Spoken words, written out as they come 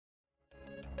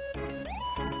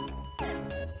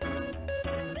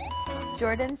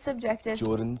Jordan's subjective.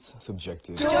 Jordan's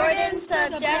subjective. Jordan's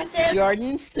subjective.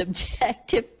 Jordan's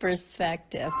subjective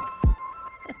perspective.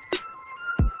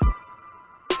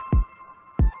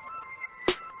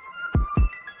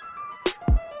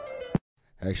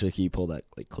 Actually, can you pull that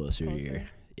like closer to your?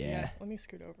 Yeah. Let me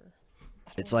scoot over.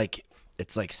 It's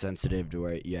like sensitive to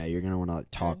where you're gonna want to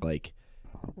talk like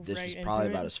this Right is probably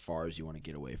into about it? as far as you want to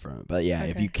get away from it. But yeah,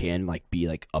 if Okay. you can like be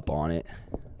like up on it,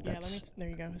 Yeah, that's there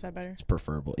you go. Is that better? it's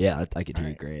preferable. Yeah, I could hear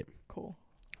you Alright. great. Cool.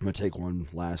 I'm gonna take one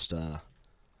last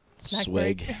Snack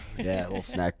swig. break. Yeah, a little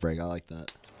snack break. I like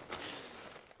that.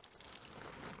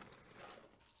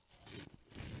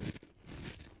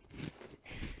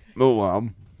 Oh,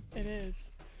 It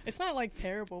is. It's not like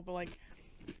terrible, but like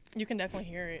you can definitely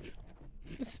hear it.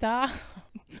 Stop.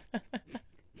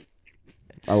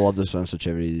 I love the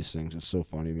sensitivity of these things. It's so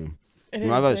funny, man. It You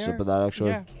mind if I they sip are- of that actually?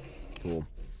 Yeah. Cool.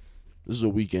 This is a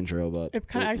weak intro, but It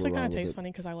kind of we're actually kind rolling of with tastes it.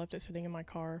 funny because I left it sitting in my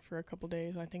car for a couple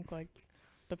days. I think like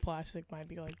the plastic might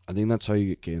be like I think that's how you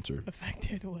get cancer.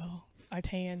 affected. Well,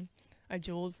 I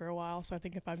jeweled for a while, so I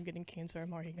think if I'm getting cancer,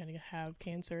 I'm already gonna have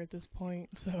cancer at this point.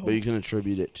 So But you can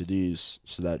attribute it to these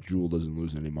so that Jewel doesn't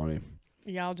lose any money.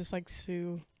 yeah, I'll just like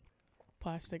sue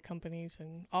plastic companies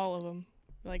and all of them.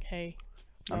 Like, hey,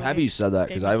 I'm bro, happy you said that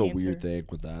gave because me I have a cancer. weird thing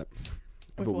with that. I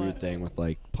have With a weird what? thing with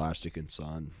like plastic and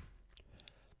sun.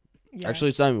 Yeah. Actually,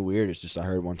 it's not even weird. It's just I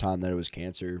heard one time that it was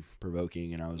cancer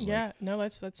provoking, and I was yeah, like, no,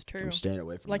 that's true. I'm staying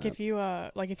away from Like that. if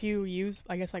you use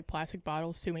I guess like plastic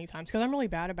bottles too many times, because I'm really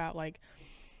bad about like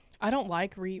I don't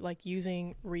like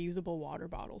using reusable water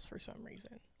bottles for some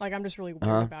reason. Like I'm just really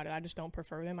weird about it. I just don't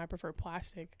prefer them. I prefer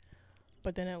plastic.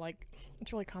 But then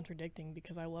it's really contradicting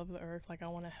because I love the earth. Like I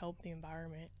want to help the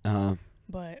environment.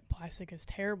 But plastic is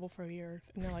terrible for the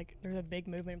earth. And there's a big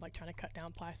movement of like trying to cut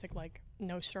down plastic, like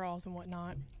no straws and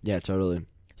whatnot. Yeah, totally.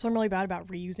 So I'm really bad about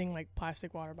reusing like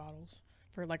plastic water bottles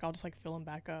for like I'll just like fill them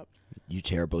back up. You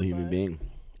terrible human But- being.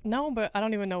 No, but I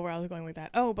don't even know where I was going with that.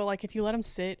 Oh, but like if you let them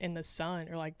sit in the sun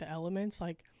or like the elements,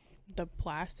 like the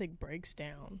plastic breaks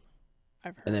down.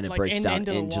 I've heard. And then it like, breaks down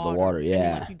into the water, And then,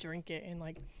 yeah. like you drink it and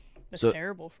like that's So,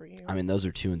 terrible for you. I mean, those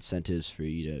are two incentives for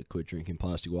you to quit drinking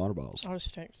plastic water bottles. I'll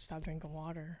just stop drinking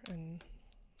water, and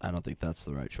I don't think that's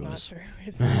the right it's not choice. true.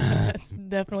 That's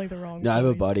definitely the wrong. No, I have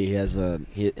a choice. buddy. He has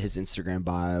his Instagram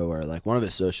bio or like one of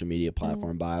his social media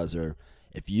platform bios are,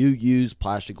 if you use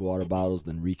plastic water bottles,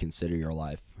 then reconsider your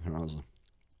life. And I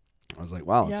was like,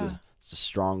 wow, Yeah. it's a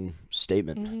strong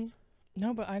statement. Mm-hmm.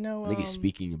 No, but I know. I think he's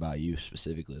speaking about you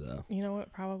specifically, though. You know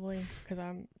what? Probably because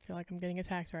I feel like I'm getting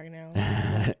attacked right now.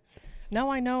 No,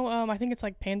 I know. I think it's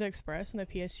like Panda Express and the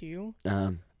PSU.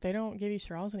 They don't give you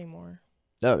straws anymore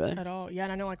No, really? at all. Yeah,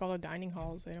 and I know like all the dining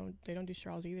halls. They don't do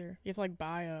straws either. You have to like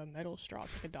buy a metal straw.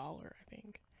 It's like $1, I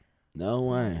think. No Something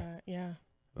like way. that. Yeah.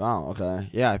 Wow. Okay.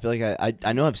 Yeah, I feel like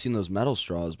I know I've seen those metal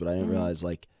straws, but I didn't Mhm. realize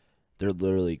like they're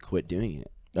literally quit doing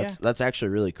it. Yeah. That's actually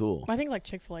really cool. I think like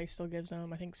Chick-fil-A still gives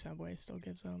them. I think Subway still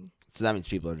gives them. So that means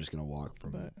people are just gonna walk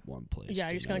from But- one place. Yeah,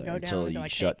 to you're just gonna another go down until and be you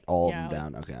like, shut hey, all yeah, of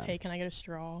them down. Okay. Hey, can I get a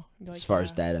straw? Be like, As far yeah.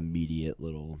 as that immediate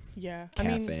little Yeah. I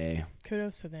mean, cafe.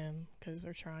 kudos to them because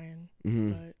they're trying,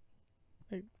 Mhm.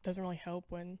 but it doesn't really help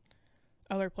when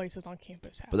other places on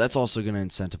campus have. But that's it. also going to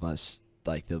incentivize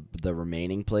like the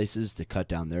remaining places to cut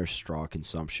down their straw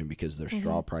consumption because their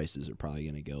straw Mhm. prices are probably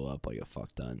going to go up like a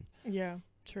fuck ton. Yeah.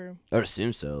 True. I would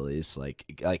assume so, at least. Like,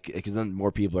 because then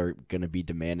more people are going to be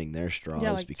demanding their straws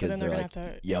Yeah, like, so because then they're gonna like,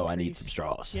 have to yo, I need some increase-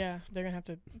 straws. Yeah, they're gonna have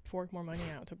to fork more money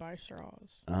out to buy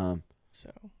straws.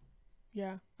 So,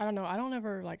 yeah, I don't know. I don't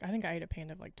ever like. I think I ate at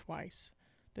Panda like twice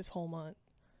this whole month,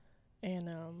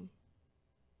 and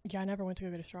yeah, I never went to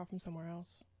go get a straw from somewhere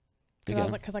else. Cause I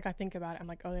was like, I think about it. I'm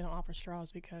like, oh, they don't offer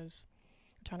straws because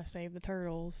they're trying to save the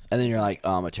turtles. And then It's you're like,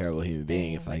 oh, I'm a terrible human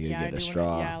being and if I'm I like, could yeah, get I a do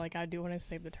straw. yeah, like I do want to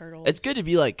save the turtles. It's good to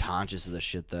be like conscious of the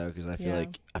shit though, because I feel Yeah.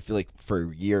 like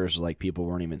for years like people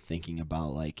weren't even thinking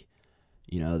about like,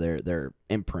 you know, their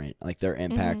imprint, like their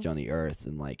impact Mhm. on the earth,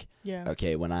 and like, Yeah.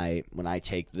 okay, when I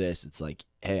take this, it's like,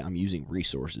 hey, I'm using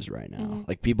resources right now. Mhm.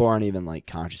 Like people aren't even like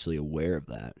consciously aware of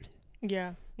that.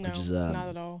 Yeah. No, Which is, not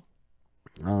at all.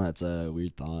 Oh, that's a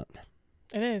weird thought.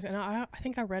 It is, and I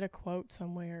think I read a quote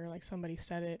somewhere, like somebody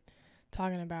said it,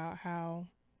 talking about how,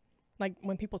 like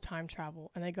when people time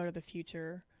travel and they go to the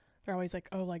future, they're always like,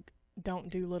 oh, like don't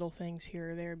do little things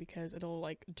here or there because it'll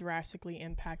like drastically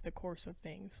impact the course of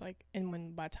things. Like, and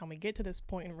when by the time we get to this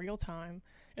point in real time,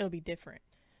 it'll be different.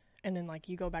 And then like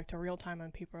you go back to real time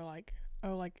and people are like,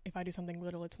 oh, like if I do something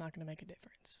little, it's not gonna make a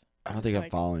difference. I don't think I'm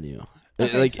like- following you.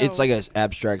 Okay, Like it's so- like an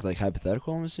abstract, like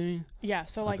hypothetical. I'm assuming. Yeah,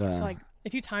 so like Okay. it's like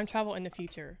if you time travel in the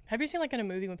future, have you seen like in a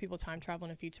movie when people time travel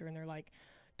in the future and they're like,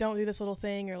 don't do this little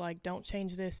thing, or like don't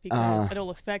change this because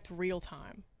it'll affect real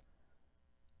time.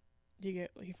 You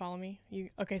follow me?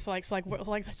 Okay, so like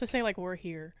let's just say like we're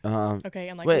here. Okay,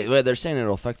 and like wait, they're saying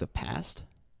it'll affect the past?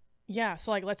 Yeah,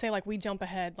 so like let's say like we jump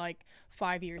ahead like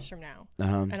 5 years from now,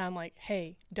 and I'm like,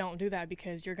 hey, don't do that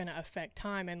because you're gonna affect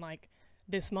time, and like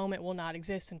this moment will not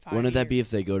exist in 5 years. Wouldn't that be if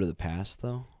they go to the past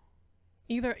though?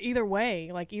 Either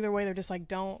way, they're just like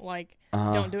don't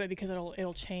do it because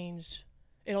it'll change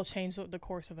the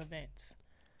course of events.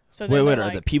 So wait, like,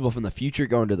 are the people from the future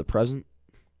going to the present?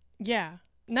 Yeah.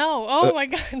 No. Oh my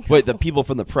God. No. Wait, the people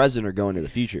from the present are going to the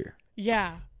future.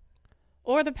 Yeah.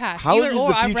 Or the past. How does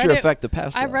the future affect the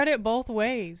past? I read it both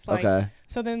ways. Like, okay.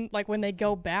 So then, like when they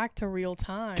go back to real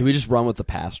time. Can we just run with the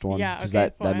past one? Yeah. Because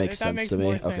Okay, that makes sense to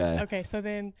me. Okay. Okay. So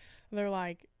then they're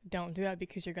like, don't do that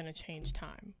because you're gonna change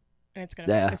time, and it's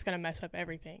gonna mess up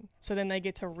everything. So then they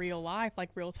get to real life,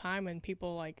 like real time, and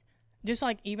people like, just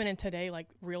like even in today, like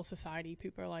real society,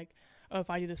 people are like, oh, if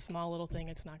I do this small little thing,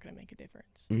 it's not gonna make a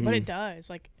difference. Mm-hmm. But it does.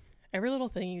 Like every little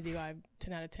thing you do, I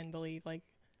 10 out of 10 believe like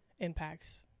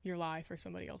impacts your life or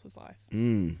somebody else's life.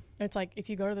 It's like if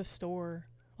you go to the store,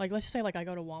 like let's just say like I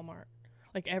go to Walmart,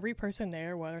 like every person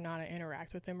there, whether or not I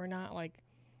interact with them or not, like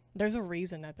there's a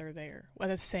reason that they're there at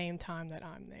the same time that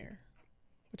I'm there,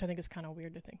 which I think is kind of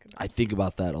weird to think about. I think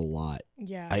about that a lot.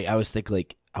 Yeah. I always think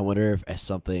like, I wonder if as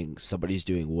somebody's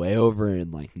doing way over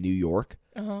in like New York,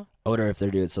 I wonder if they're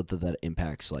doing something that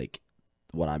impacts like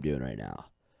what I'm doing right now.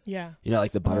 Yeah. You know,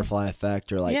 like the butterfly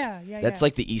effect, or like that's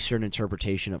like the Eastern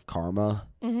interpretation of karma,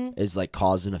 is like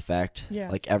cause and effect. Yeah.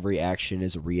 Like every action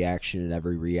is a reaction, and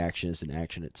every reaction is an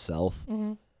action itself,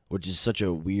 which is such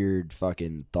a weird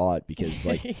fucking thought because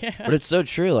like, but it's so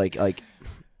true. Like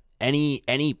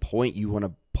any point you want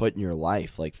to put in your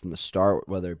life, like from the start,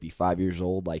 whether it be 5 years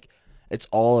old, like it's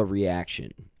all a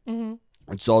reaction.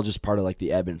 It's all just part of like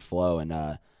the ebb and flow, and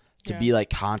to be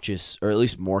like conscious, or at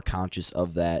least more conscious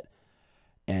of that,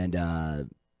 and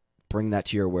bring that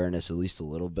to your awareness at least a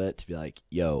little bit, to be like,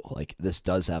 yo, like this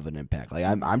does have an impact. Like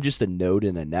I'm just a node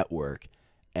in a network,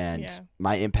 and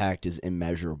my impact is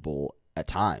immeasurable at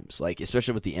times. Like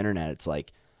especially with the internet, it's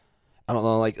like, I don't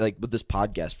know, like with this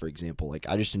podcast, for example, like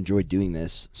I just enjoy doing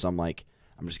this. So I'm like,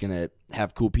 I'm just going to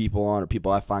have cool people on, or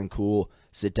people I find cool,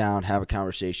 sit down, have a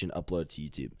conversation, upload it to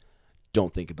YouTube.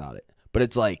 Don't think about it. But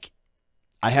it's like,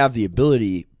 I have the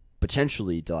ability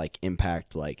potentially to like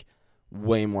impact like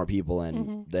way more people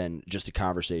than just a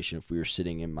conversation if we were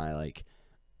sitting in my like,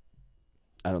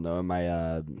 I don't know, in my,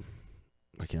 I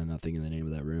cannot think of the name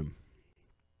of that room.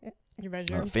 Your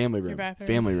bedroom? Family room. Your bathroom?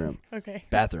 Family room. Okay.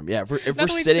 Bathroom. Yeah. If we're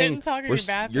sitting,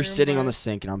 you're sitting on the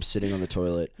sink and I'm sitting on the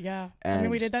toilet. Yeah. And I mean,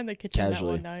 we did that in the kitchen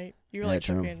casually. that one night. You were like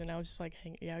cooking, and I was just like,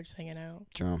 just hanging out.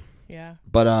 True. Yeah.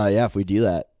 But if we do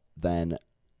that, then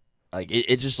like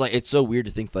it just like, it's so weird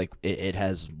to think like it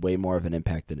has way more of an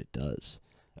impact than it does,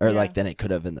 or like than it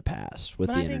could have in the past with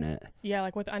the internet. Yeah.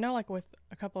 Like with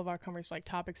a couple of our conversations, like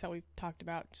topics that we've talked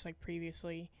about just like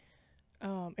previously.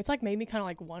 It's like made me kind of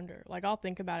like wonder. Like I'll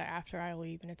think about it after I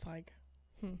leave, and it's like,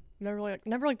 never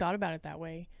really thought about it that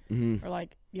way. Or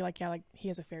like you're like, yeah, like he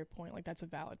has a fair point. Like that's a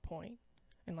valid point,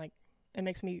 and like it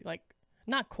makes me like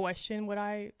not question what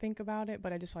I think about it,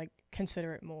 but I just like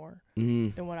consider it more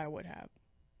than what I would have,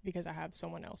 because I have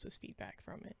someone else's feedback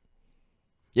from it.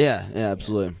 Yeah,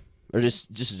 absolutely. Or just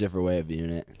a different way of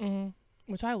viewing it.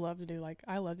 Which I love to do. Like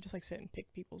I love to just like sit and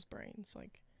pick people's brains.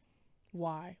 Like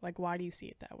why? Like why do you see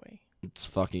it that way? It's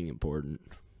fucking important,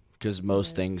 because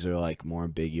most things are like more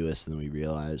ambiguous than we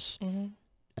realize.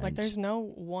 Like there's no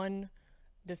one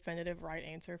definitive right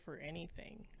answer for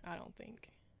anything, I don't think.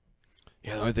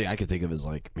 Yeah, the only thing I could think of is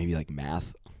like maybe like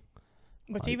math.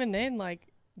 But like, even then, like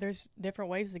there's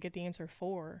different ways to get the answer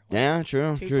for. Like, yeah,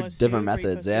 true. Different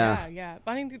methods. Yeah.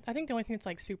 But I think the only thing that's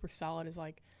like super solid is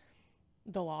like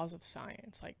the laws of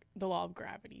science, like the law of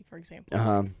gravity, for example.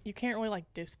 Like, you can't really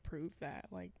like disprove that.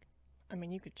 Like, I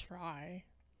mean, you could try,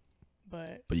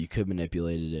 but you could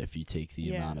manipulate it if you take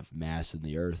the amount of mass in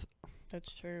the earth.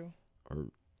 That's true. Or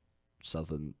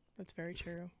something. That's very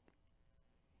true.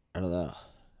 I don't know.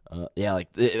 Yeah, like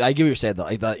I get what you're saying though.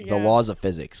 Like the laws of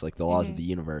physics, like the laws of the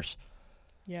universe.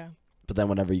 Yeah. But then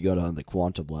whenever you go to the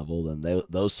quantum level, then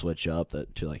those switch up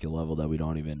to like a level that we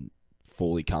don't even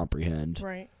fully comprehend.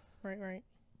 Right.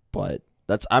 But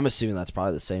I'm assuming that's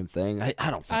probably the same thing. I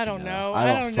don't know. I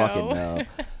don't fucking know.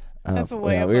 That's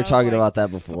way above, we were talking like, about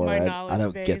that before. I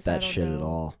don't get that shit at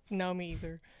all. No, me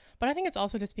either. But I think it's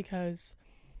also just because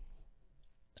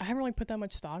I haven't really put that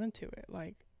much thought into it.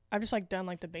 Like I've just like done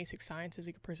like the basic sciences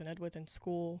you get presented with in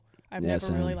school. I've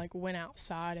never really like went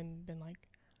outside and been like,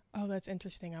 oh, that's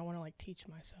interesting. I want to like teach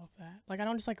myself that. Like, I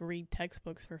don't just like read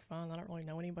textbooks for fun. I don't really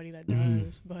know anybody that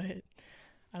does, but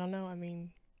I don't know. I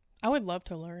mean, I would love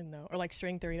to learn though, or like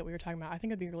string theory that we were talking about. I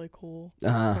think it'd be really cool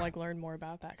to like learn more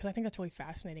about that because I think that's really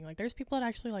fascinating. Like, there's people that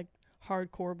actually like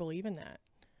hardcore believe in that.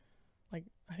 Like,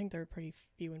 I think they're pretty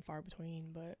few and far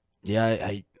between, but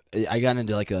yeah, I got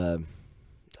into like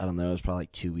I don't know, it was probably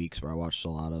like 2 weeks where I watched a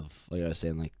lot of, like I was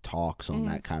saying, like talks on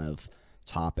that kind of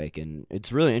topic, and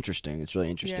it's really interesting.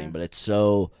 But it's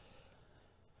so,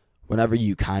 whenever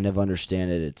you kind of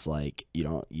understand it, it's like you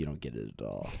don't get it at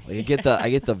all. Like I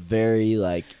get the very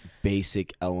like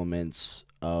basic elements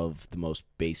of the most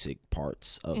basic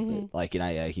parts of it. Like, and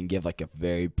I can give like a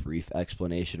very brief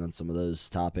explanation on some of those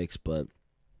topics, but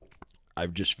I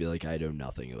just feel like I know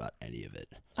nothing about any of it.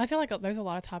 I feel like there's a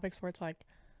lot of topics where it's like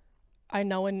I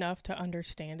know enough to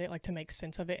understand it, like to make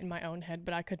sense of it in my own head,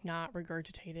 but I could not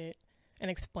regurgitate it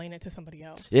and explain it to somebody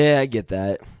else. Yeah, I get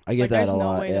that. I get that a lot.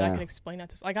 There's no way that I Yeah. could explain that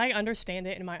to, like, I understand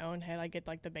it in my own head. I get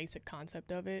like the basic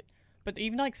concept of it, but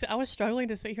even like I was struggling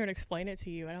to sit here and explain it to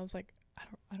you, and I was like,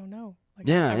 I don't know. Like,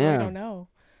 I really don't know.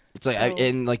 It's like, So-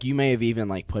 and like you may have even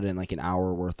like put in like an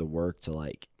hour worth of work to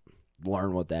like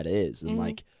learn what that is, and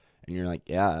like, and you're like,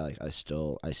 yeah, like I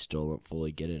still don't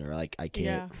fully get it, or like I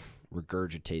can't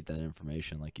regurgitate that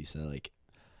information, like you said. Like,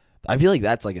 I feel like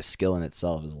that's like a skill in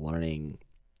itself, is learning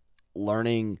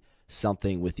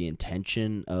something with the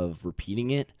intention of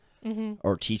repeating it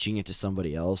or teaching it to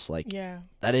somebody else. Like,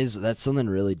 that's something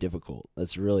really difficult.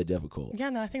 That's really difficult. Yeah,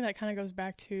 no, I think that kind of goes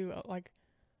back to like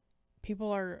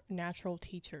people are natural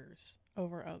teachers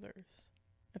over others,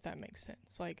 if that makes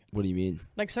sense. Like, What do you mean?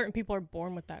 like certain people are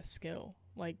born with that skill.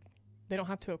 Like, they don't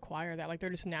have to acquire that. Like, they're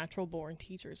just natural born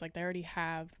teachers. Like, they already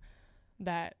have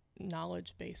that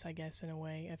knowledge base, I guess, in a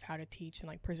way, of how to teach and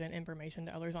like present information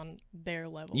to others on their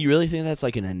level. You really think that's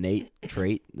like an innate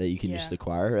trait that you can just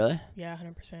acquire? Really? Yeah,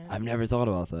 100%. I've never thought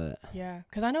about that. Yeah,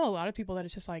 because I know a lot of people that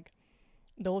it's just like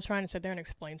they'll try and sit there and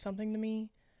explain something to me,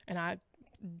 and I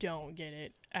don't get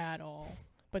it at all.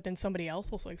 But then somebody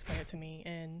else will explain it to me,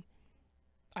 and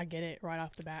I get it right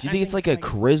off the bat. Do you think it's like a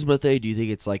charisma thing? Do you think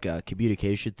it's like a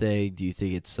communication thing? Do you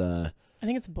think it's I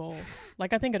think it's both.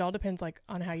 Like, I think it all depends like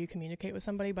on how you communicate with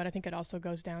somebody, but I think it also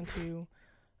goes down to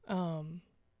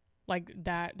like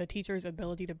that the teacher's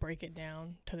ability to break it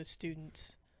down to the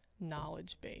student's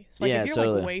knowledge base. Like, if you're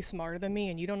like way smarter than me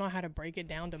and you don't know how to break it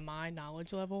down to my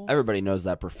knowledge level, everybody knows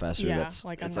that professor that's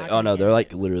like, it's I'm like, not oh no, gonna they're get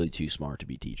like it. literally too smart to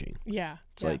be teaching.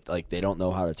 It's like they don't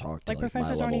know how to talk to like my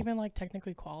professors aren't level. even like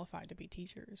technically qualified to be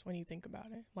teachers when you think about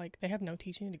it. Like, they have no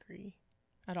teaching degree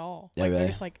at all. Yeah, Like, really? they're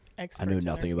just like experts. I know in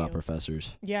their nothing about field.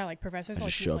 professors. Yeah, like professors I like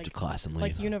just show up like, to class and leave.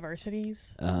 like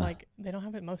universities, like they don't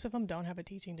have it. Most of them don't have a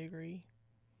teaching degree.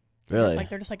 Really? Like,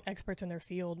 they're just like experts in their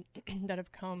field that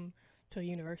have come to the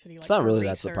university. Like, It's not for really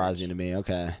that research. surprising to me.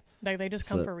 Okay. Like, they just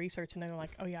come So- for research, and they're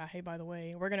like, oh yeah, hey, by the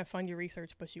way, we're gonna fund your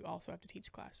research, but you also have to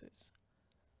teach classes.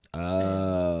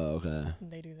 Oh, okay.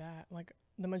 And they do that. Like,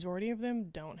 the majority of them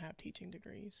don't have teaching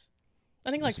degrees.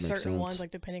 I think like This makes certain sense. ones,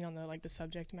 like depending on the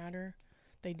subject matter,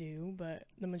 they do, but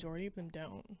the majority of them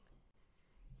don't.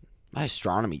 My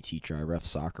astronomy teacher I ref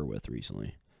soccer with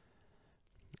recently,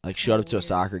 like, showed up to a Weird.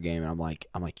 soccer game, and I'm like,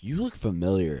 you look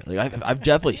familiar. Like, I've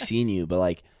definitely seen you, but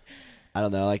like, I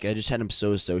don't know. Like, I just had him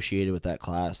so associated with that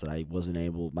class that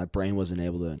my brain wasn't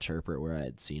able to interpret where I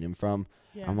had seen him from.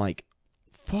 Yeah. I'm like,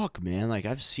 fuck, man. Like,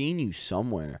 I've seen you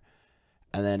somewhere.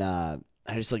 And then I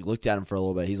just like looked at him for a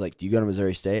little bit. He's like, do you go to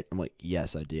Missouri State? I'm like,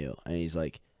 yes, I do. And he's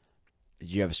like,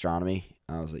 did you have astronomy?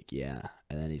 And I was like, yeah.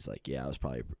 And then he's like, yeah, I was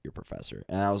probably your professor.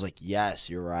 And I was like, yes,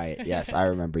 you're right. Yes, I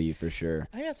remember you for sure.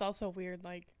 I think that's also weird,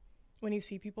 like, when you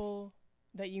see people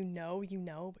that you know,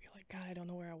 but you're like, God, I don't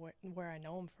know where I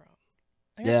know them from.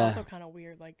 I think that's also kind of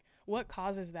weird. Like, what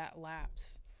causes that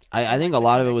lapse? I think a Like,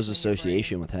 lot the of it was connection in your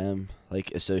association with him.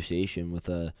 Like, association with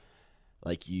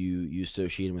like you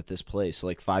associate him with this place. So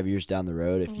like 5 years down the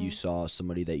road, if you saw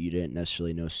somebody that you didn't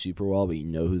necessarily know super well, but you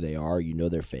know who they are, you know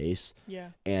their face,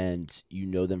 and you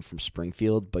know them from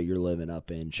Springfield, but you're living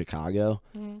up in Chicago,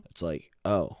 it's like,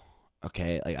 oh,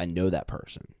 okay, like I know that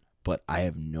person, but I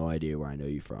have no idea where I know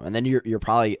you from. And then you're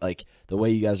probably like, the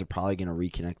way you guys are probably gonna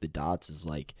reconnect the dots is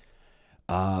like,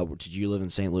 did you live in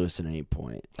St. Louis at any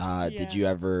point? Did you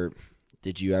ever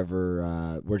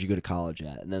where'd you go to college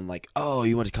at? And then like, oh,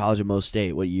 you went to college at Mo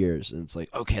State, what years? And it's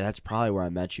like, okay, that's probably where I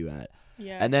met you at.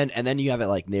 Yeah. And then you have it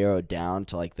like narrowed down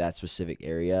to like that specific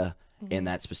area in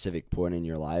that specific point in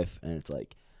your life, and it's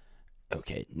like,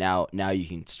 okay, now you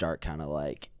can start kind of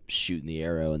like shooting the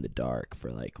arrow in the dark for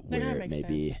like where it may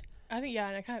be. I think,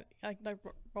 and I kind of like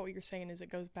what you're saying is it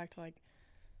goes back to like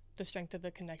the strength of the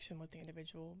connection with the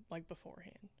individual, like,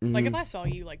 beforehand. Mm-hmm. Like, if I saw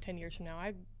you, like, 10 years from now,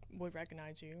 I would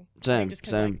recognize you. Same, like, just 'cause,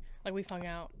 same. Like, we've hung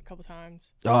out a couple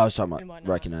times. Oh, I was talking and about whatnot.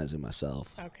 recognizing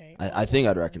myself. Okay. I think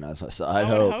I'd recognize myself. I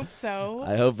would hope so.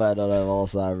 I hope I don't have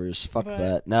Alzheimer's. Fuck But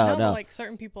that. No. But, like,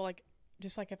 certain people, like,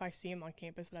 just, like, if I see them on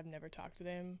campus but I've never talked to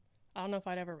them, I don't know if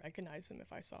I'd ever recognize them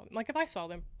if I saw them. Like, if I saw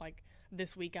them, like,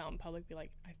 this week out in public, be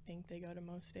like, I think they go to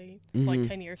Mo State. Like,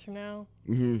 10 years from now,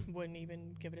 wouldn't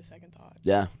even give it a second thought.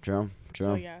 Yeah, true.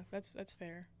 So, yeah, that's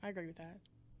fair. I agree with that.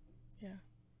 Yeah.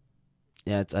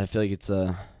 Yeah, I feel like it's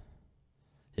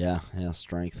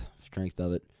strength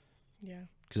of it. Yeah.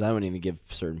 Because I wouldn't even give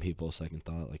certain people a second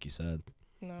thought, like you said.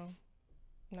 No,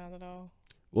 not at all.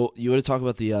 Well, you want to talk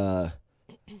about the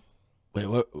wait,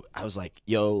 what? I was like,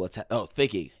 yo, let's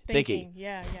thinking.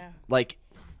 Yeah. Like,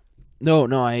 no,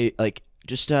 I like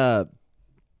just the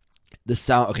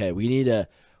sound. Okay, we need to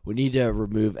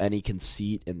remove any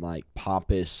conceit and like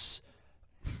pompous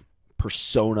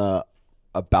persona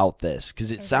about this, because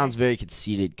it sounds very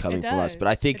conceited coming from us. But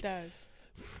I think it does.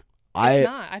 It's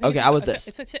not. I think how about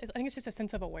this? I think it's just a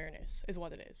sense of awareness, is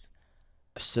what it is.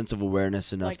 A sense of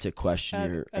awareness enough Like, to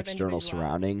question your of external individuality.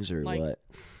 surroundings, or Like, what?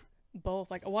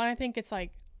 Both. Like, one, I think it's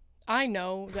like, I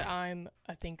know that I'm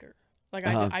a thinker. Like,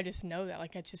 I just know that.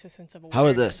 Like, it's just a sense of awareness. How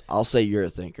about this? I'll say you're a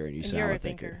thinker, and you say you're I'm a a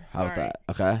thinker. thinker. How about Alright.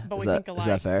 that? Okay. But is we that think is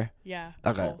that alike. fair? Yeah.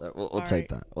 Okay. Cool. We'll take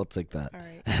that. We'll take that. All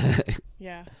right.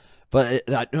 Yeah. But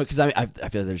no, because I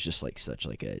feel there's just like such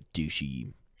like a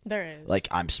douchey. There is. Like,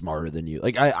 I'm smarter than you.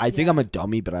 Like, I think I'm a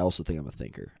dummy, but I also think I'm a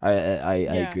thinker. I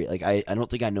agree. Like, I don't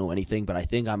think I know anything, but I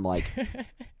think I'm like,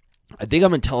 I think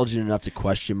I'm intelligent enough to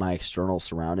question my external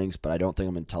surroundings, but I don't think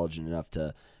I'm intelligent enough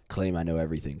to claim I know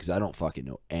everything, because I don't fucking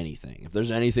know anything. If there's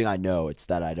anything I know, it's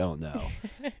that I don't know.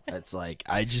 It's like,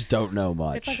 I just don't know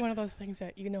much. It's like one of those things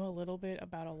that you know a little bit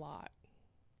about a lot.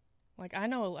 Like, I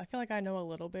feel like I know a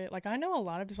little bit. Like, I know a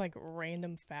lot of just, like,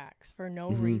 random facts for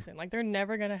no reason. Like, they're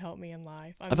never going to help me in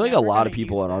life. I feel like a lot of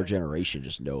people in our generation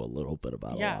just know a little bit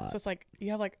about a lot. Yeah, so it's like,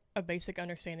 you have, like, a basic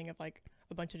understanding of, like,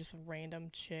 a bunch of just random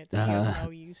shit that you have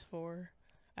no use for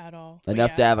at all. But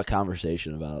Enough to have a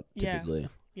conversation about, typically.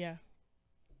 Yeah.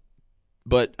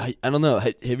 But I don't know.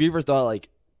 Have you ever thought, like,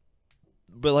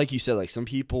 but like you said, like, some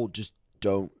people just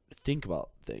don't think about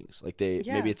things. Like,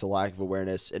 maybe it's a lack of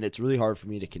awareness, and it's really hard for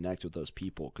me to connect with those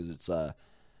people, because it's I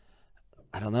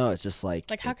don't know. It's just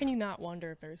like how can you not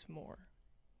wonder if there's more?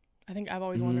 I think I've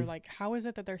always wondered, like, how is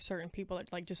it that there's certain people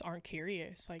that, like, just aren't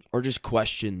curious, like, or just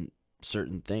question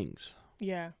certain things.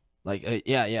 Yeah. Like,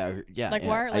 yeah. Like,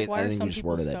 why are I think some we just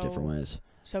people worded that different ways.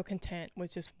 So content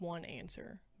with just one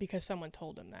answer because someone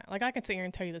told them that? Like, I could sit here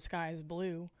and tell you the sky is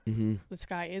blue. Mm-hmm. The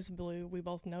sky is blue. We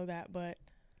both know that, but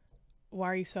why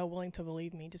are you so willing to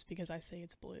believe me just because I say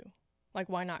it's blue? Like,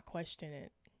 why not question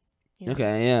it? You know?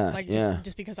 Okay, yeah, like,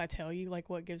 just because I tell you, like,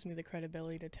 what gives me the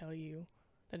credibility to tell you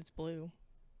that it's blue?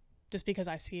 Just because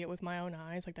I see it with my own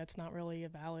eyes, like, that's not really a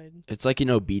valid... It's like an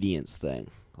obedience thing.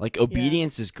 Like,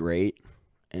 obedience is great,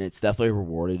 and it's definitely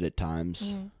rewarded at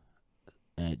times,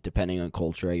 depending on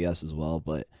culture, I guess, as well.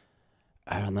 But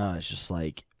I don't know. It's just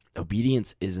like,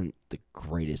 obedience isn't the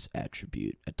greatest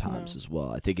attribute at times as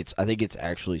well. I think it's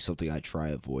actually something I try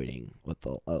avoiding with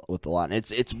a lot.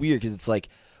 And it's weird because it's like,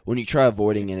 when you try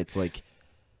avoiding it, it's like,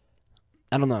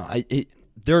 I don't know.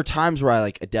 There are times where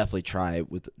I definitely try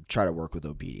to work with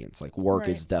obedience. Like, work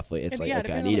is definitely, it's like,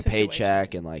 okay, I need a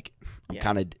paycheck, and like, I'm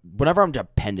kind of, whenever I'm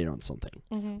dependent on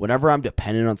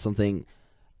something,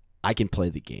 I can play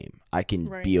the game. I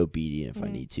can be obedient if I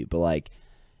need to. But like,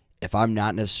 if I'm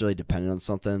not necessarily dependent on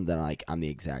something, then like, I'm the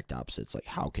exact opposite. It's like,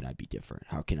 how can I be different?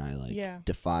 How can I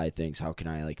defy things? How can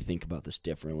I think about this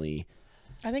differently?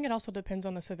 I think it also depends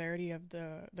on the severity of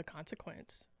the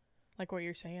consequence. Like what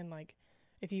you're saying, like,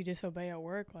 if you disobey at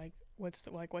work, what's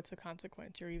the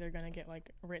consequence? You're either gonna get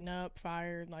written up,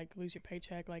 fired, lose your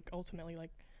paycheck. Ultimately, I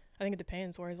think it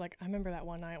depends. Whereas I remember that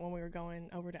one night when we were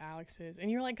going over to Alex's, and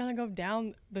you're gonna go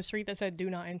down the street that said "Do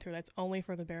not enter." That's only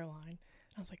for the bear line.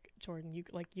 And I was like, Jordan,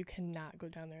 you cannot go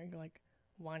down there. And you're like,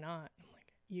 why not? I'm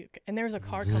like, and there was a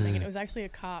car coming, and it was actually a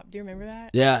cop. Do you remember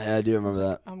that? Yeah, I do remember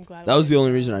that. I'm glad that was the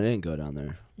only reason I didn't go down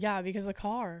there. Yeah, because of the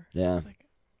car. Yeah,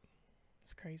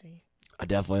 it's crazy. I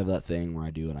definitely have that thing where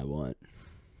I do what I want.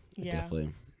 Yeah.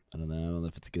 I don't know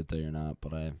if it's a good thing or not,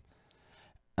 but and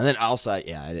then also,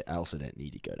 I also didn't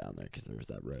need to go down there because there was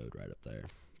that road right up there.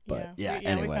 But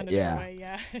anyway,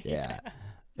 yeah,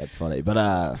 that's funny. But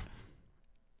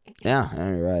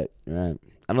right.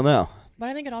 I don't know. But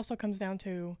I think it also comes down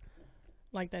to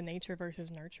the nature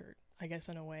versus nurtured, I guess,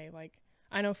 in a way.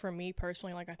 I know for me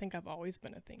personally, I think I've always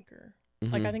been a thinker.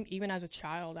 Mm-hmm. I think even as a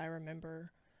child, I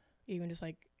remember even just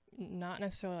not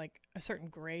necessarily like a certain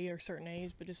grade or certain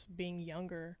age, but just being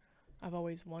younger, I've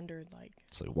always wondered, like,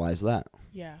 It's like, why is that?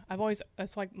 yeah,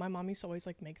 that's like my mom used to always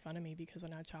like make fun of me because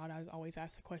when I was a child, I was always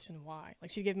asked the question why.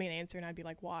 Like, she'd give me an answer and I'd be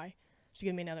like, why? She'd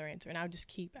give me another answer and I would just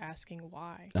keep asking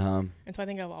why. And so I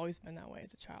think I've always been that way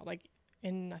as a child. Like, I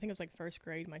think it was like first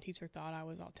grade, my teacher thought I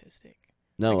was autistic.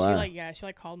 No, like, she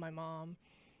like called my mom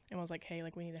and was like, hey,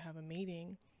 like, we need to have a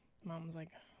meeting. Mom was like,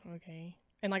 okay.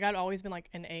 And like, I'd always been like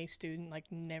an A student, like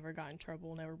never got in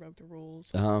trouble, never broke the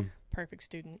rules, perfect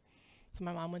student. So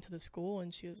my mom went to the school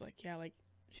and she was like, yeah, like,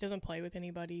 she doesn't play with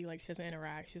anybody, like, she doesn't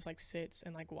interact, she just like sits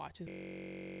and like watches.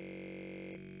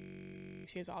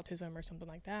 She has autism or something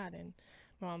like that. And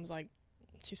my mom's like,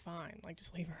 she's fine, like,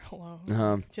 just leave her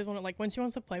alone. She doesn't want to, like, when she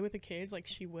wants to play with the kids, like,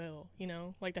 she will, you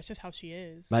know, like, that's just how she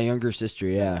is. My younger sister,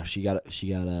 yeah, she got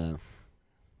a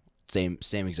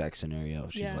same exact scenario.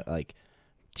 She's like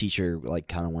teacher like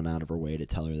kind of went out of her way to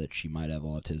tell her that she might have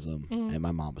autism, and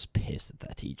my mom was pissed at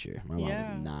that teacher. My mom was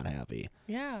not happy.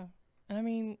 Yeah. And I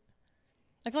mean,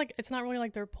 I feel like it's not really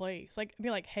like their place. Like, be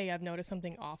like, hey, I've noticed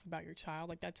something off about your child.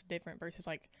 Like, that's different versus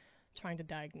like trying to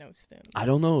diagnose them. I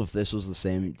don't know if this was the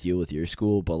same deal with your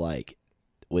school, but like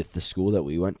with the school that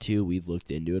we went to, we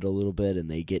looked into it a little bit, and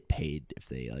they get paid if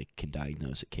they like can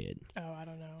diagnose a kid. Oh, I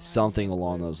don't know. Something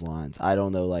along those lines. I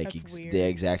don't know like the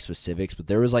exact specifics, but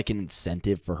there was like an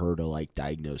incentive for her to like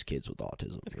diagnose kids with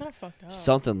autism. It's kind of fucked up.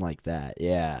 Something like that.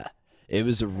 Yeah. It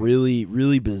was a really,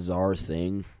 really bizarre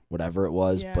thing, whatever it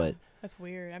was, but that's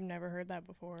weird. I've never heard that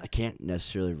before. I can't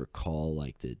necessarily recall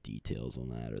like the details on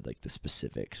that or like the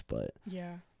specifics, but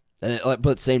yeah.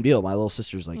 But same deal. My little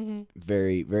sister's like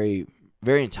very, very,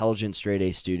 very intelligent, straight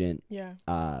A student. Yeah.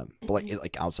 But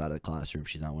like outside of the classroom,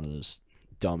 she's not one of those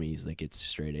dummies that gets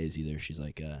straight A's either. She's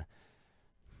like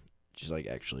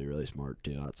actually really smart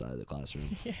too outside of the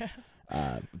classroom.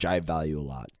 Yeah. Which I value a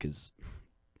lot because,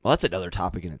 well, that's another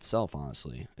topic in itself.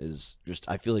 Honestly, is just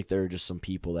I feel like there are just some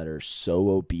people that are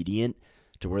so obedient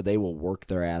to where they will work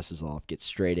their asses off, get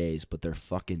straight A's, but they're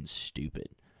fucking stupid.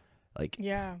 Like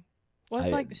yeah. Well,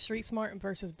 it's like street smart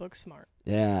versus book smart.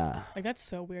 Yeah. Like, that's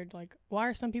so weird. Like, why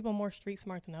are some people more street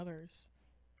smart than others?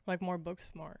 Like, more book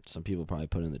smart. Some people probably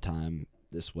put in the time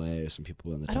this way, or some people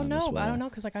put in the I time this way. don't know,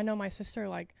 because, like, I know my sister,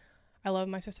 like, I love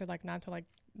my sister, like, not to, like,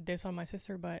 diss on my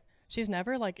sister, but she's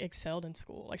never, like, excelled in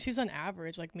school. Like, she's an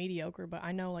average, like, mediocre, but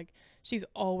I know, like, she's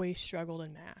always struggled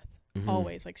in math.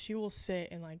 Always. Like, she will sit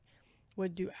and, like,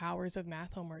 would do hours of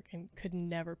math homework and could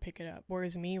never pick it up.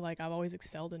 Whereas me, like, I've always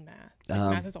excelled in math. Like,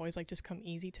 math has always, like, just come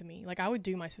easy to me. Like, I would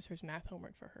do my sister's math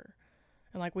homework for her.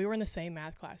 And, like, we were in the same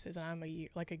math classes, and I'm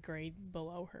a grade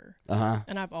below her.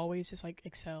 And I've always just, like,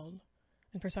 excelled.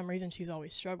 And for some reason, she's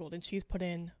always struggled. And she's put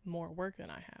in more work than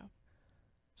I have.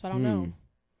 So I don't know.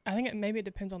 I think maybe it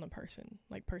depends on the person,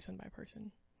 like, person by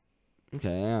person.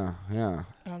 Okay, yeah.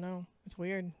 I don't know. It's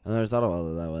weird. I never thought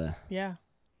about it that way. Yeah.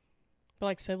 But,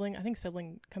 like, I think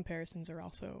sibling comparisons are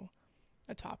also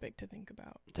a topic to think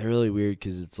about. They're really weird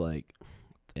because it's like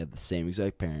they have the same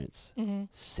exact parents,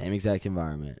 same exact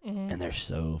environment, and they're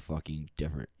so fucking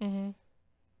different.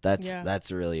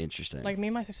 That's really interesting. Like, me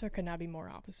and my sister could not be more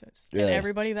opposites. Really? And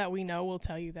everybody that we know will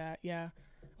tell you that, yeah.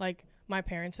 Like, my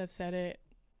parents have said it.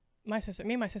 Me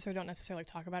and my sister don't necessarily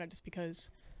talk about it just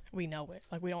because we know it.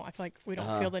 Like, I feel like we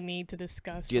don't feel the need to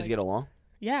discuss. Do you guys get along?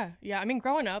 Yeah. I mean,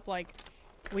 growing up, like,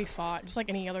 we fought just like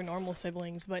any other normal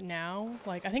siblings, but now,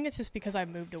 like, I think it's just because I've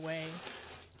moved away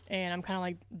and I'm kind of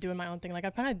like doing my own thing. Like,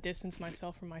 I've kind of distanced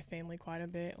myself from my family quite a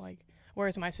bit. Like,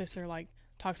 whereas my sister, like,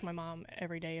 talks to my mom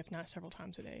every day, if not several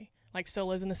times a day. Like, still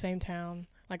lives in the same town,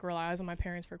 like, relies on my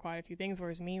parents for quite a few things.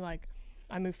 Whereas me, like,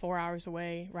 I moved 4 hours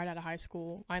away right out of high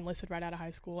school. I enlisted right out of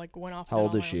high school, like, went off. How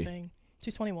old is she? Thing.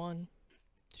 She's 21.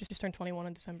 She just turned 21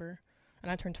 in December,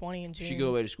 and I turned 20 in June. She go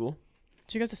away to school?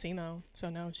 She goes to SEMO, so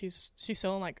no, she's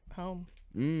still in, like, home.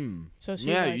 So she,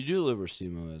 yeah, like, you do live where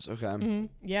SEMO is. Okay.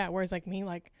 Yeah, whereas, like, me,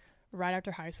 like, right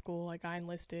after high school, like, I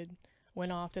enlisted,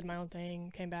 went off, did my own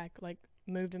thing, came back, like,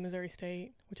 moved to Missouri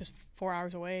State, which is 4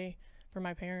 hours away from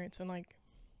my parents, and, like,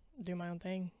 do my own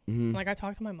thing. Like, I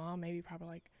talk to my mom probably,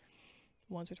 like,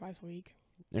 once or twice a week.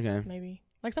 Okay. Maybe.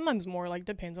 Like, sometimes more, like,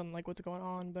 depends on, like, what's going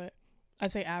on, but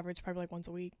I'd say average, probably, like, once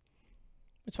a week.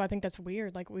 So I think that's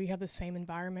weird. Like, we have the same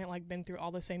environment, like, been through all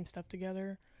the same stuff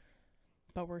together,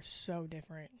 but we're so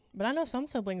different. But I know some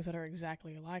siblings that are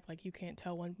exactly alike. Like, you can't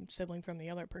tell one sibling from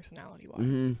the other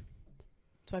personality-wise.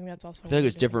 So I think that's also. I feel like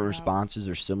it's different responses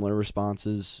or similar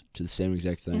responses to the same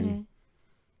exact thing.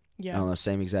 Yeah. I don't know,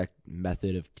 same exact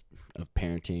method of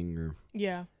parenting, or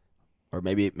or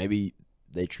maybe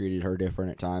they treated her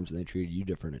different at times and they treated you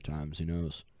different at times. Who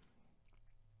knows?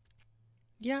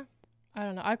 Yeah. I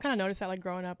don't know. I've kind of noticed that, like,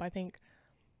 growing up, I think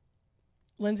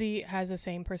Lindsay has the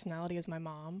same personality as my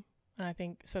mom. And I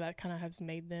think so that kind of has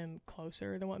made them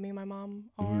closer than what me and my mom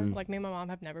are. Mhm. Like, me and my mom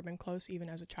have never been close, even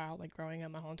as a child. Like, growing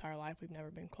up my whole entire life, we've never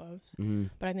been close. Mm-hmm.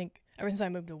 But I think ever since I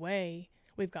moved away,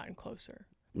 we've gotten closer.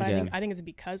 But Okay. I think it's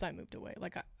because I moved away.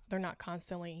 Like, they're not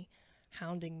constantly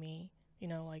hounding me, you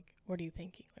know, like, what are you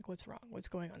thinking? Like, what's wrong? What's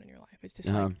going on in your life? It's just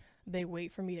like they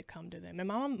wait for me to come to them. And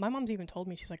my mom's even told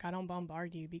me, she's like, I don't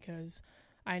bombard you because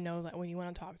I know that when you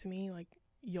want to talk to me, like,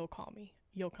 you'll call me.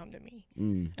 You'll come to me.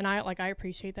 And I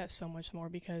appreciate that so much more,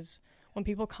 because when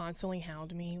people constantly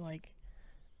hound me, like,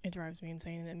 it drives me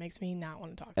insane and it makes me not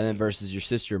want to talk to And then you. versus your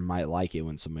sister might like it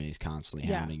when somebody's constantly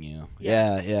Yeah. hounding you.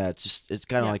 Yeah. Yeah. It's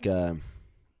kind of Yeah.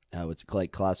 like it's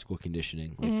like classical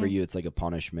conditioning. Like for you, it's like a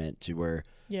punishment to where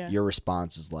Yeah. your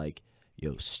response is like,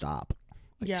 "Yo, stop!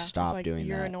 Like, yeah. stop it's like, doing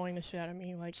you're that." annoying the shit out of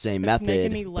me. Like, Same it's method,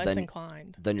 making me but less then-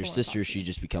 inclined. Then your to wanna talk sister, to she you.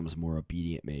 just becomes more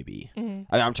obedient, maybe. Mhm.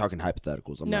 I mean, I'm talking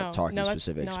hypotheticals. I'm no, not talking no, that's-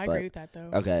 specifics. No, I but agree with that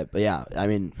though. okay, but yeah, I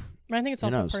mean, But I think it's who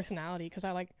also knows? personality, because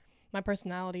I like my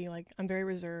personality. Like, I'm very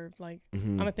reserved. Like,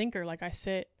 mhm. I'm a thinker. Like, I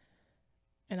sit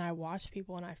and I watch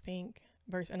people and I think,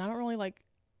 and I don't really like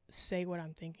say what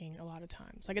I'm thinking a lot of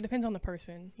times. Like, it depends on the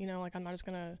person, you know. Like, I'm not just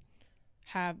gonna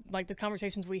have like the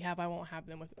conversations we have. I won't have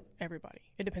them with everybody.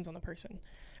 It depends on the person,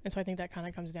 and so I think that kind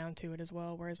of comes down to it as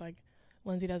well. Whereas like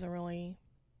Lindsay doesn't really,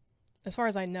 as far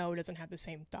as I know, doesn't have the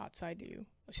same thoughts I do.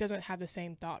 She doesn't have the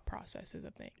same thought processes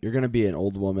of things. You're gonna be an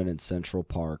old woman in Central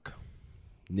Park,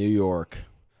 New York,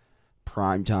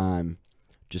 prime time,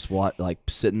 just like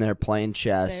sitting there playing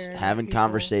chess, Staring at having people.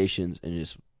 conversations, and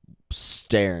just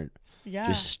staring, Yeah.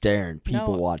 just staring,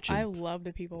 people No, watching. I love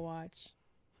to people watch.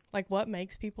 Like, what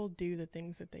makes people do the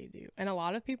things that they do. And a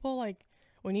lot of people, like,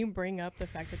 when you bring up the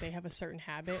fact that they have a certain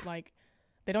habit, like,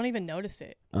 they don't even notice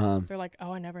it. They're like,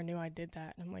 oh, I never knew I did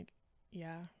that. And I'm like,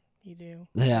 yeah, you do.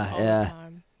 Yeah, all yeah. the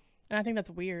time. And I think that's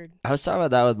weird. I was talking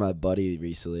about that with my buddy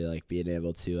recently, like being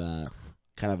able to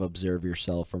kind of observe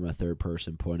yourself from a third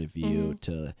person point of view,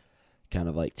 to kind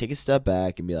of like take a step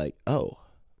back and be like, oh,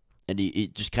 and you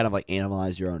just kind of like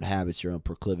analyze your own habits, your own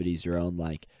proclivities, your own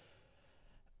like,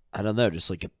 I don't know, just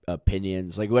like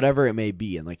opinions, like whatever it may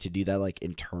be, and like to do that like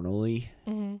internally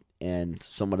and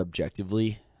somewhat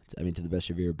objectively. I mean, to the best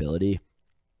of your ability.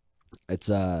 It's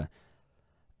a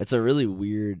really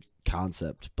weird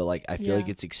concept, but like I feel like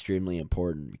it's extremely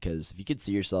important, because if you can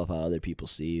see yourself how other people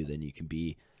see you, then you can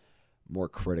be more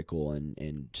critical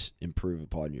and improve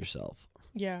upon yourself.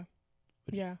 Yeah.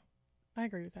 Yeah. I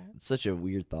agree with that. It's such a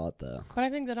weird thought, though. But I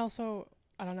think that also,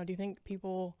 I don't know, do you think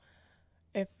people,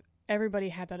 if everybody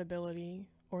had that ability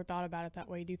or thought about it that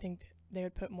way, do you think they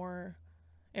would put more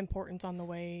importance on the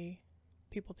way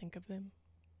people think of them?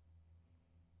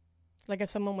 Like, if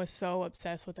someone was so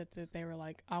obsessed with it that they were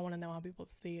like, I want to know how people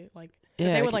see it, like,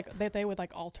 Yeah, they would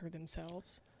like alter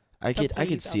themselves. I could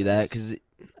please see that, others. because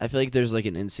I feel like there's like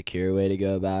an insecure way to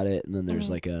go about it, and then there's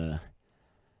like a,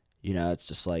 you know, it's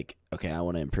just like, okay, I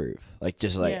want to improve. Like,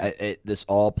 just like this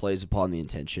all plays upon the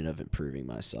intention of improving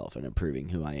myself and improving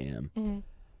who I am.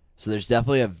 So there's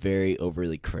definitely a very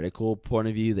overly critical point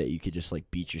of view that you could just like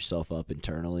beat yourself up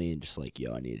internally and just like,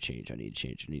 yo, I need to change, I need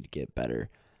to get better.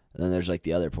 And then there's like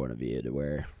the other point of view to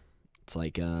where it's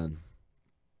like,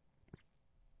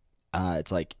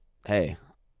 hey,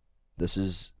 this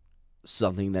is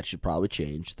something that should probably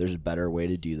change. There's a better way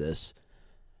to do this.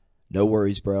 No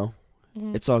worries, bro.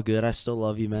 It's all good. I still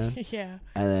love you, man. Yeah.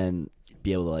 And then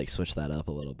be able to like switch that up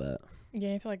a little bit. Yeah,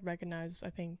 you have to like recognize, I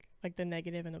think, like the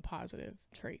negative and the positive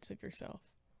traits of yourself.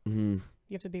 Mm-hmm.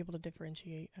 You have to be able to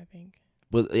differentiate, I think.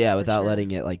 Well, yeah, without sure.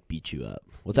 letting it like beat you up,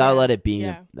 without let it being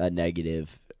Yeah. a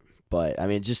negative. But I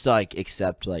mean, just to, like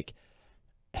accept like,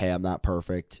 hey, I'm not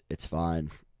perfect. It's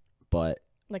fine, but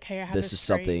Like, hey, I have this is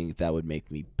trait. something that would make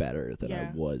me better than I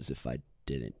Yeah. was if I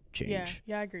didn't change.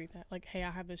 Yeah, I agree with that. Like, hey,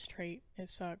 I have this trait. It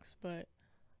sucks, but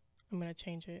I'm gonna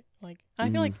change it. Like, I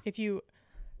feel like if you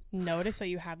notice that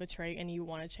you have the trait and you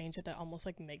want to change it, that almost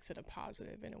like makes it a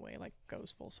positive in a way, like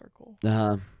goes full circle.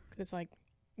 Because it's like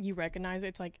you recognize it.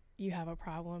 It's like you have a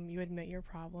problem, you admit your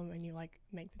problem, and you like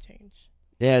make the change.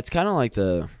 Yeah, it's kind of like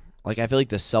I feel like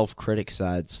the self-critic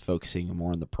side's focusing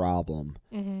more on the problem,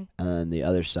 and then the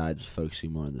other side's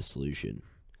focusing more on the solution.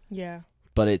 Yeah.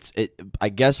 But I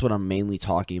guess what I'm mainly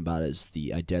talking about is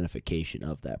the identification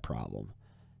of that problem,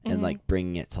 and like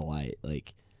bringing it to light.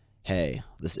 Like, hey,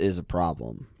 this is a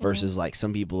problem. Versus like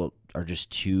some people are just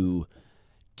too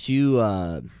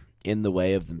in the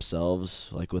way of themselves,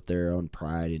 like with their own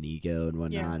pride and ego and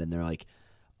whatnot, and they're like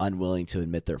unwilling to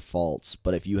admit their faults.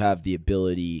 But if you have the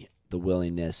ability, the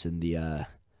willingness, and the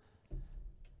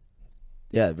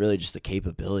Yeah, really just the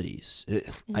capabilities.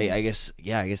 Mm-hmm. I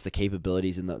guess the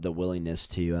capabilities and the willingness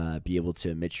to be able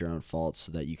to admit your own faults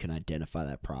so that you can identify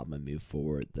that problem and move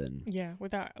forward. Then Yeah,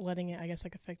 without letting it, I guess,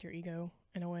 like affect your ego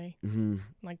in a way,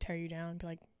 like tear you down, be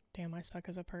like, damn, I suck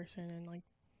as a person, and like,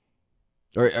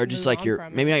 or just just move like on your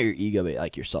from maybe it. not your ego, but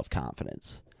like your self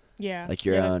confidence, Yeah, like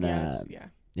your yeah, own. that's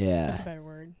Yeah. a better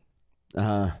word.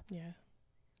 Uh-huh. Yeah.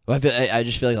 Well, I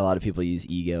just feel like a lot of people use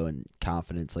ego and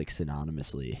confidence like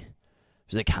synonymously.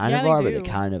 Because they kind of they are, but do. they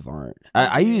kind of aren't. They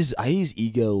I do. use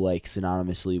ego like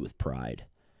synonymously with pride.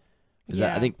 Because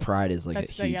I think pride is like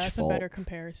that's a huge that's fault. a better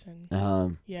comparison.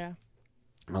 Yeah.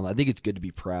 I think it's good to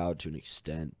be proud to an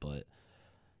extent, but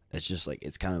it's just like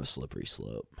it's kind of a slippery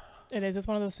slope. It is. It's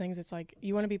one of those things. It's like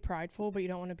you want to be prideful, but you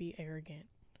don't want to be arrogant.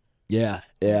 Yeah,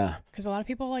 yeah. Because a lot of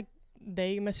people like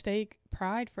they mistake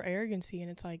pride for arrogancy,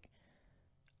 and it's like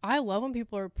I love when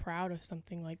people are proud of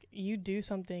something. Like you do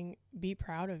something, be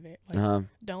proud of it. Like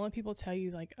don't let people tell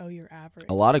you like, oh, you're average.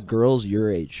 A lot of girls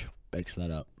your age backs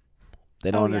that up. They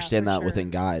don't understand that sure.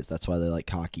 within guys. That's why they like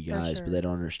cocky guys, sure. but they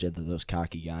don't understand that those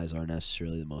cocky guys aren't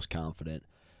necessarily the most confident.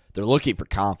 They're looking for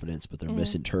confidence, but they're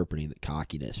misinterpreting the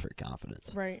cockiness for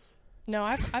confidence. Right. No,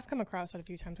 I've come across that a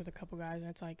few times with a couple guys,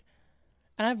 and it's like,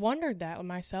 and I've wondered that with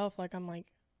myself. Like I'm like,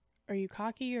 are you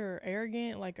cocky or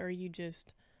arrogant? Like, are you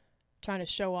just trying to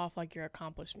show off like your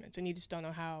accomplishments, and you just don't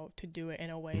know how to do it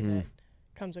in a way that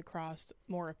comes across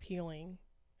more appealing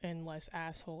and less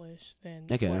asshole-ish than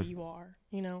what you are,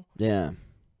 you know? Yeah.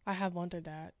 I have wondered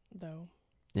that, though.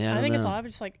 Yeah, I think it's a lot of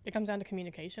just, like, it comes down to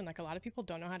communication. Like, a lot of people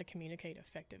don't know how to communicate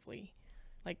effectively.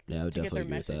 Like, I would to get their definitely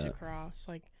agree with message that. across.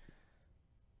 Like,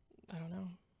 I don't know.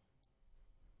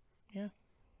 Yeah.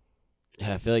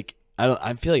 Yeah, I feel like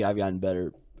I've gotten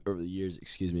better over the years.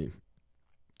 Excuse me.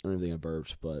 I don't even think I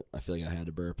burped, but I feel like I had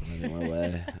to burp and then it went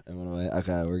away. It went away.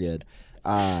 Okay, we're good.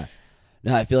 No,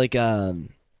 I feel like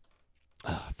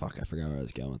fuck, I forgot where I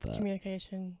was going with that.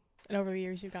 Communication. And over the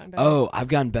years, you've gotten better. Oh, I've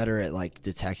gotten better at like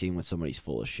detecting when somebody's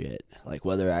full of shit. Like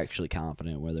whether they're actually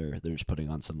confident, whether they're just putting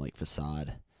on some like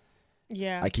facade.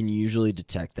 Yeah. I can usually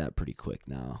detect that pretty quick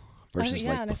now. Versus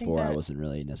like before, I wasn't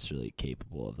really necessarily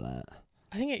capable of that.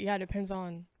 I think it depends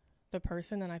on the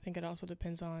person, and I think it also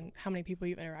depends on how many people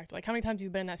you've interacted. Like how many times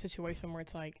you've been in that situation where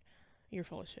it's like you're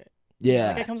full of shit. Yeah.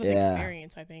 Like it comes with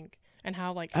experience, I think, and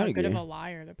how like how good of a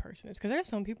liar the person is. Because there's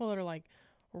some people that are like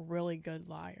really good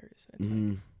liars. It's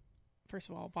like, first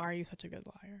of all, why are you such a good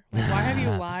liar? Like, why have you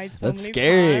lied so That's many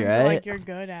scary, times? right? Like you're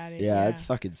good at it. Yeah, it's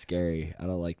fucking scary. I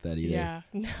don't like that either. Yeah,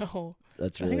 no.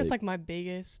 That's I really. think it's like my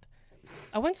biggest.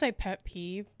 I wouldn't say pet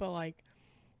peeve, but like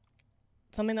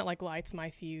something that like lights my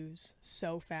fuse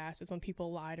so fast is when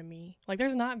people lie to me. Like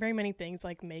there's not very many things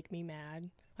like make me mad.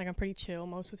 Like I'm pretty chill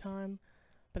most of the time,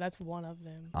 but that's one of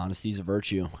them. Honesty's a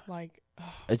virtue. Like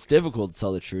it's difficult to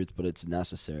tell the truth, but it's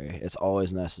necessary. It's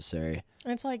always necessary.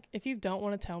 And it's like if you don't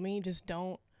want to tell me, just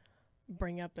don't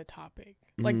bring up the topic.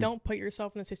 Like don't put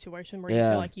yourself in a situation where you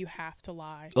feel like you have to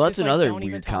lie. Well, that's just, another like,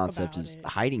 weird concept is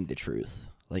hiding the truth.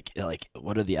 Like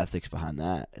what are the ethics behind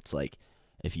that? It's like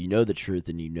if you know the truth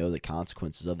and you know the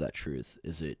consequences of that truth,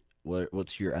 is it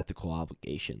what's your ethical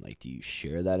obligation? Like do you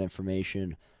share that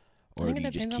information or do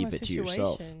you just keep it to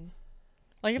yourself?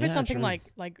 Like if it's something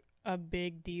like a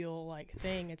big deal like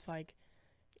thing, it's like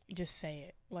just say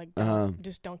it. Like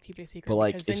just don't keep it a secret, but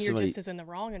like, because then you're just as in the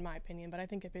wrong in my opinion. But I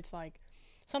think if it's like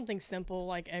something simple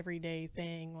like everyday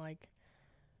thing, like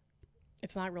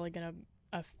it's not really gonna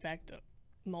affect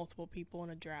multiple people in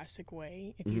a drastic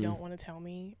way if you don't want to tell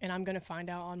me, and I'm gonna find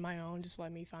out on my own. Just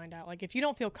let me find out. Like if you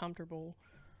don't feel comfortable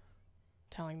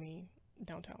telling me,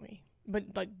 don't tell me, but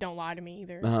like don't lie to me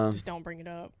either. Just don't bring it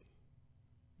up.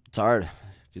 It's hard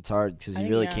because you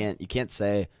really can't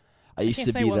say I used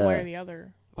to be one way or the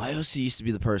other. I also used to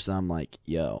be the person I'm like,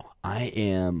 yo, I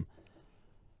am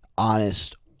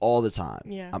honest all the time.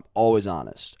 Yeah, I'm always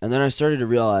honest. And then I started to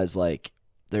realize like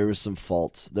there was some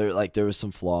fault there, like there was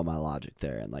some flaw in my logic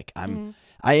there, and like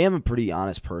I am a pretty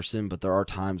honest person, but there are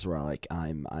times where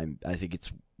I think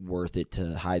it's worth it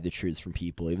to hide the truths from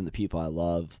people, even the people I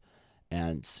love,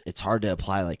 and it's hard to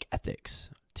apply like ethics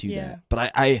to that.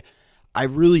 But I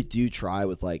really do try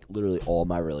with like literally all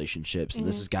my relationships, and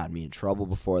this has gotten me in trouble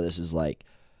before. This is like,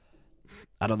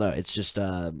 I don't know. It's just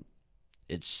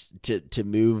it's to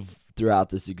move throughout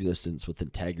this existence with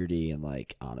integrity and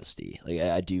like honesty. Like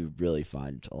I do really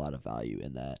find a lot of value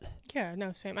in that. Yeah,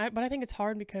 no, same. But I think it's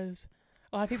hard because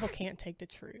a lot of people can't take the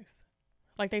truth.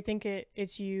 Like they think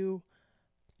it's you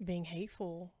being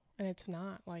hateful, and it's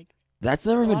not. Like that's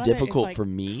never been difficult for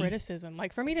me. Criticism,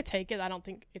 like for me to take it, I don't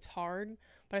think it's hard,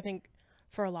 but I think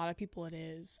for a lot of people it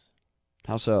is.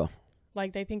 How so?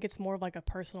 Like they think it's more of like a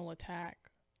personal attack.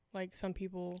 Like some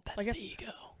people, That's like the if,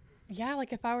 ego. yeah,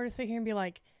 like if I were to sit here and be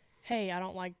like, hey, I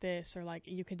don't like this, or like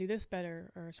you could do this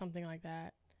better, or something like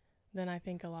that, then I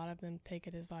think a lot of them take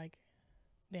it as like,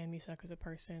 damn, you suck as a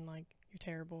person, like you're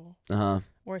terrible.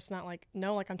 Or it's not like,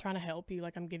 no, like I'm trying to help you,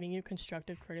 like I'm giving you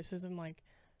constructive criticism, like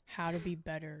how to be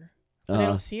better. But they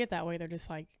don't see it that way. They're just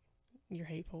like, you're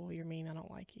hateful, you're mean, I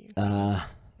don't like you. All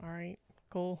right,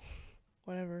 cool,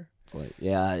 whatever. It's like,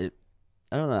 yeah,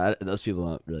 I don't know. Those people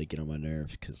don't really get on my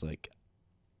nerves because, like,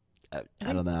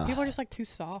 I don't know. People are just like too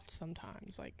soft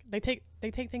sometimes. Like they take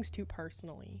things too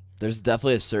personally. There's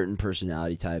definitely a certain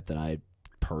personality type that I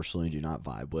personally do not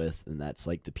vibe with, and that's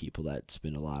like the people that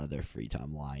spend a lot of their free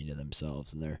time lying to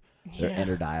themselves, and their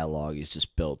inner dialogue is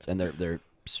just built, and their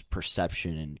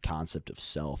perception and concept of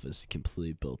self is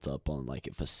completely built up on like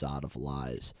a facade of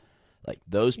lies. Like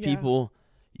those people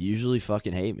usually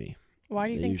fucking hate me. Why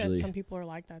do you think that some people are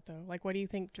like that though? Like what do you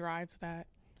think drives that?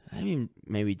 I mean,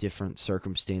 maybe different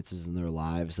circumstances in their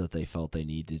lives that they felt they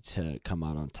needed to come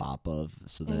out on top of,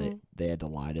 so that they had to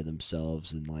lie to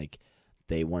themselves, and like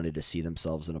they wanted to see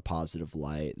themselves in a positive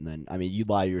light. And then, I mean, you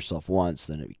lie to yourself once,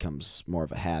 then it becomes more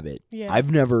of a habit. Yeah. I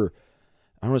don't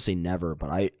want to say never, but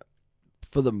I,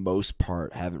 for the most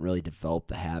part, haven't really developed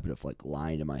the habit of like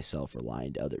lying to myself or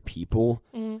lying to other people.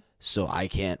 So I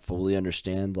can't fully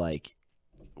understand like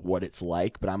what it's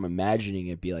like, but I'm imagining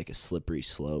it'd be like a slippery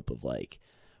slope of like,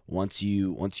 once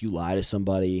you lie to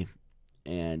somebody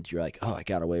and you're like, oh, I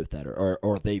got away with that,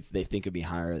 or they think of me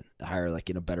higher like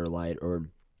in a better light, or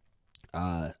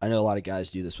I know a lot of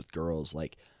guys do this with girls,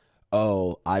 like,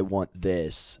 oh, I want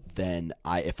this, then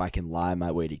if I can lie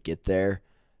my way to get there,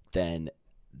 then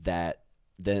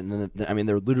I mean,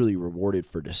 they're literally rewarded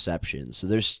for deception. So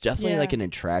there's definitely like an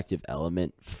attractive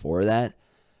element for that,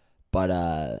 but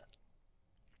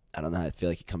I don't know. I feel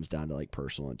like it comes down to like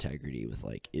personal integrity with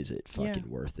like, is it fucking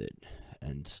worth it?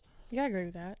 And yeah, I agree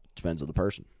with that. Depends on the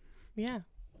person. Yeah,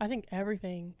 I think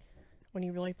everything, when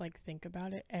you really like think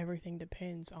about it, everything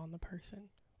depends on the person.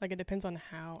 Like it depends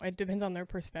on their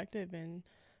perspective and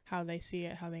how they see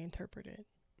it, how they interpret it.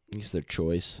 It's their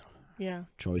choice. Yeah.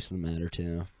 Choice in the matter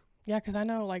too. Yeah, because I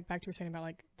know, like, back to what you were saying about,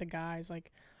 like, the guys,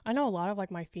 like, I know a lot of,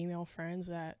 like, my female friends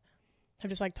that have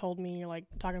just, like, told me, like,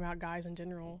 talking about guys in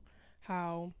general,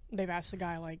 how they've asked the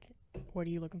guy, like, what are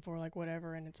you looking for, like,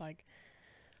 whatever, and it's like,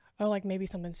 oh, like, maybe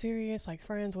something serious, like,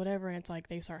 friends, whatever, and it's like,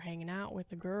 they start hanging out with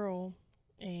the girl,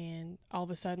 and all of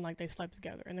a sudden, like, they slept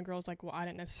together, and the girl's like, well, I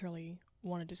didn't necessarily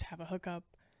want to just have a hookup,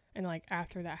 and, like,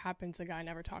 after that happens, the guy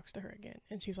never talks to her again,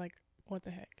 and she's like, what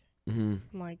the heck? I'm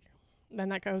like, then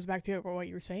that goes back to what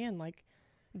you were saying, like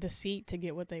deceit to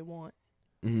get what they want.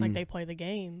 Like they play the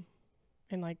game,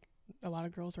 and like a lot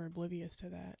of girls are oblivious to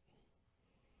that.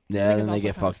 Yeah, and then they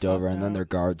get fucked over, and then their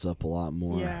guard's up a lot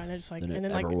more. Yeah, and they're just like, and then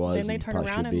then they turn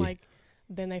around and like,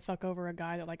 then they fuck over a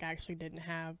guy that like actually didn't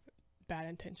have bad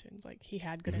intentions. Like he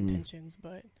had good intentions,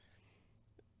 but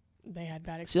they had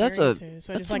bad experiences. See, that's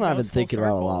so that's just, like, something I've been thinking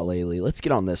about a lot lately. Let's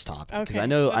get on this topic because I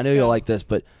know you'll like this,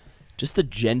 but just the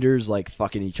genders like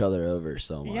fucking each other over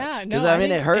so much. Yeah, because I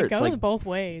mean it hurts. It goes like both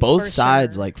ways. Both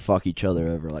sides like fuck each other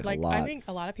over like a lot. I think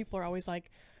a lot of people are always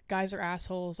like, guys are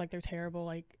assholes, like they're terrible,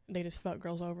 like they just fuck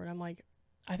girls over, and I'm like,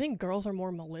 I think girls are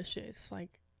more malicious, like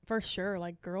for sure.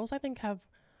 Like girls, I think have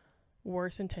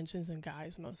worse intentions than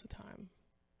guys most of the time.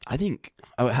 I think.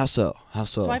 Oh, how so?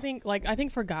 So I think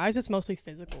for guys it's mostly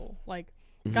physical. Like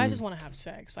guys just want to have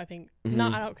sex. I think I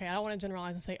don't want to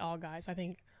generalize and say all guys. I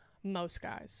think most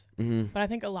guys. But I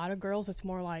think a lot of girls, it's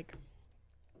more like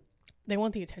they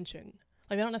want the attention.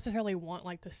 Like they don't necessarily want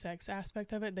like the sex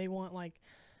aspect of it. They want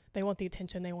the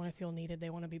attention. They want to feel needed. They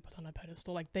want to be put on a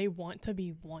pedestal. Like they want to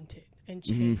be wanted and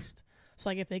chased. So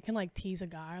like if they can like tease a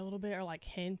guy a little bit or like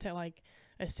hint at like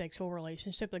a sexual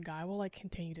relationship, the guy will like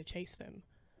continue to chase them,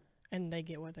 and they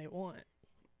get what they want.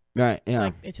 Right. Yeah. So,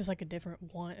 like it's just like a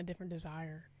different want, a different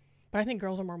desire. But I think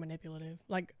girls are more manipulative.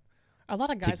 Like a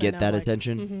lot of guys to get I know, that like,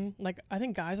 attention. Like I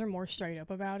think guys are more straight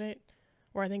up about it,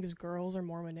 where I think as girls are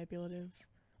more manipulative.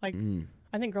 Like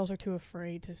I think girls are too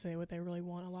afraid to say what they really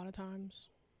want a lot of times.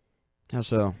 How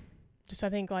so? Just I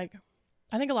think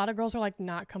a lot of girls are like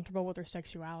not comfortable with their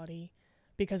sexuality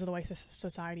because of the way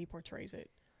society portrays it.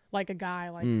 Like a guy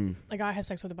has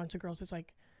sex with a bunch of girls, it's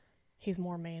like he's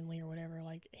more manly or whatever,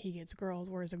 like he gets girls,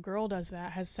 whereas a girl does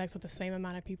that, has sex with the same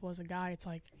amount of people as a guy, it's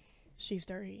like she's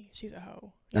dirty, she's a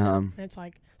hoe. And it's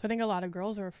like, so I think a lot of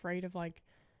girls are afraid of like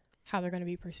how they're going to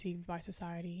be perceived by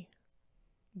society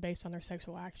based on their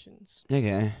sexual actions.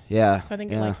 Okay. Yeah. So I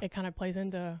think it kind of plays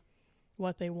into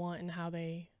what they want and how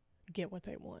they get what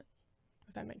they want,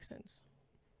 if that makes sense.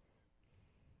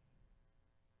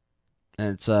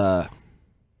 And it's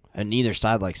And neither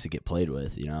side likes to get played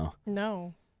with, you know?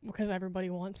 No, because everybody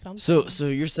wants something. So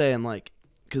you're saying, like,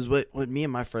 because what me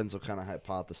and my friends will kind of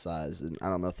hypothesize, and I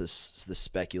don't know if this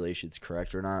speculation's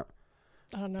correct or not.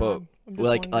 I don't know. But I'm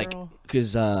just one girl.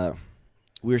 because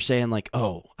we were saying, like,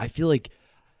 oh, I feel like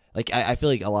I feel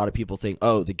like a lot of people think,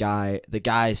 oh, the guy's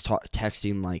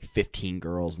texting like 15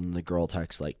 girls and the girl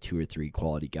texts like 2 or 3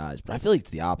 quality guys. But I feel like it's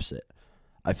the opposite.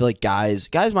 I feel like guys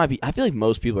might be. I feel like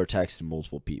most people are texting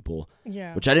multiple people.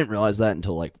 Yeah. Which I didn't realize that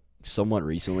until like somewhat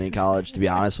recently in college, to be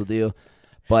honest with you.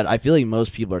 But I feel like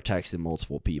most people are texting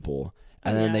multiple people,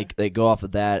 and then they go off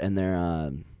of that, and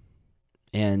they're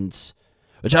and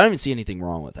which I don't even see anything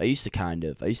wrong with. I used to kind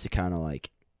of like.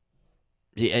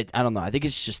 Yeah, I don't know. I think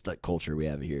it's just the culture we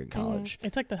have here in college.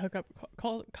 It's like the hookup.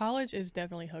 College is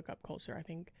definitely hookup culture, I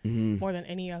think, Mm-hmm. more than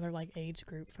any other like age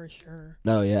group for sure.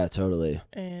 No, yeah, totally.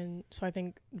 And so I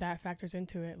think that factors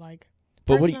into it. Like,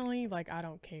 But personally, like, I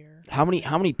don't care. How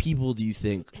many people do you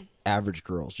think, average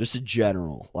girls, just in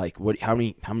general, like how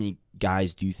many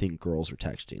guys do you think girls are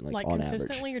texting, like on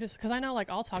consistently, average? or just because I know, like,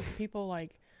 I'll talk to people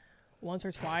like once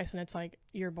or twice, and it's like,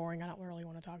 you're boring. I don't really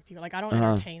want to talk to you. Like, I don't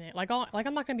entertain it. Like,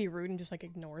 I'm not gonna be rude and just like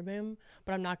ignore them,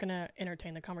 but I'm not gonna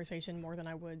entertain the conversation more than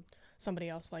I would somebody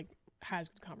else like has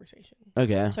good conversation.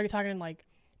 Okay. So you're talking like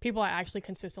people I actually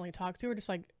consistently talk to, or just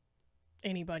like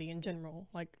anybody in general,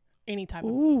 like any type of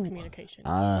communication.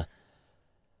 I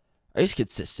guess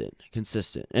consistent,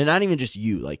 and not even just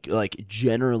you. Like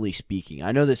generally speaking,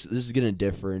 I know this is gonna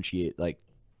differentiate like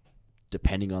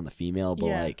depending on the female,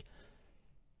 but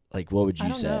like what would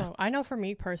you say? I don't know. I know for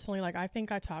me personally, like I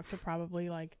think I talk to probably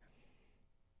like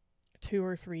 2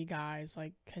 or 3 guys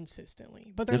like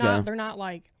consistently, but they're not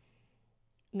like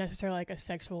necessarily like a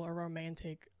sexual or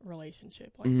romantic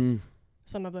relationship. Like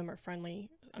some of them are friendly.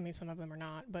 I mean, some of them are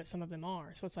not, but some of them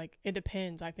are. So it's like it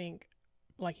depends. I think,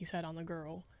 like you said, on the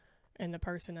girl and the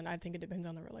person, and I think it depends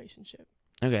on the relationship.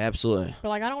 Okay, absolutely. But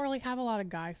like I don't really have a lot of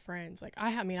guy friends. Like I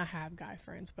have guy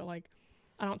friends, but like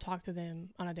I don't talk to them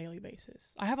on a daily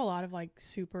basis. I have a lot of like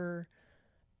super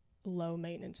low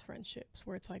maintenance friendships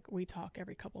where it's like we talk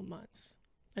every couple months.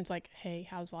 And it's like, hey,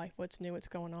 how's life? What's new? What's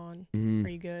going on? Are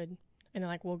you good? And then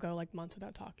like we'll go like months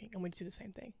without talking, and we do the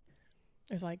same thing.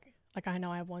 There's like I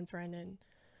know I have one friend, and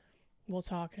we'll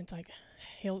talk, and it's like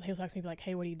he'll text me, be like,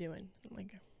 hey, what are you doing? I'm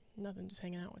like, nothing, just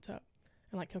hanging out. What's up?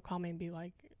 And like he'll call me and be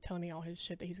like telling me all his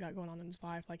shit that he's got going on in his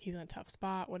life, like he's in a tough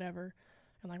spot, whatever.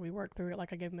 And like we work through it.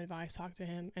 Like I give him advice, talk to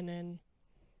him, and then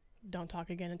don't talk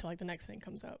again until like the next thing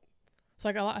comes up. So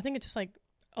like I think it's just like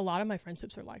a lot of my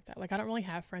friendships are like that. Like I don't really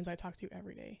have friends I talk to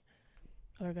every day,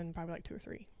 other than probably like 2 or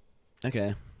 3.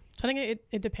 Okay. So I think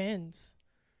it depends.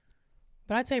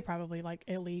 But I'd say probably like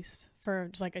at least for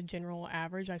just like a general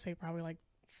average, I'd say probably like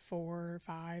 4 or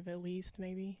 5 at least,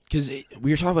 maybe. Because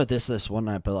we were talking about this one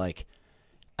night, but like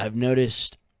I've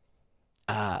noticed,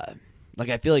 like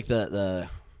I feel like the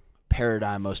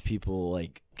paradigm most people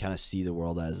like kind of see the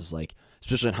world as is like,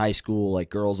 especially in high school, like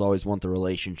girls always want the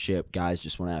relationship, guys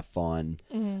just want to have fun.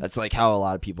 That's like how a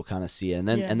lot of people kind of see it. And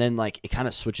then like it kind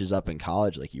of switches up in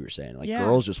college, like you were saying, like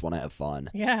girls just want to have fun.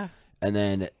 Yeah. And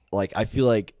then like I feel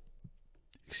like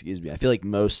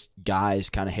most guys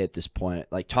kind of hit this point,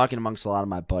 like talking amongst a lot of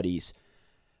my buddies,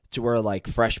 to where like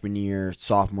freshman year,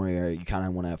 sophomore year, you kind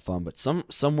of want to have fun, but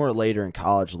somewhere later in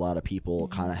college, a lot of people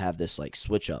kind of have this like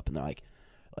switch up, and they're like,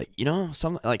 you know,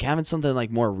 some like having something like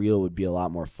more real would be a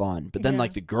lot more fun. But then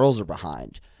like the girls are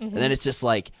behind, and then it's just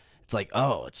like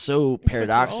oh, it's so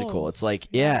paradoxical. It's like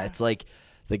it's like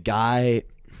the guy,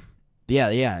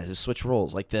 it's switch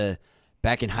roles. Like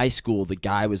back in high school, the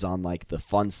guy was on like the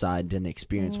fun side, didn't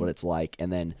experience what it's like,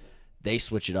 and then they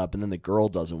switch it up, and then the girl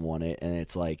doesn't want it, and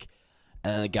it's like,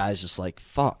 and the guy's just like,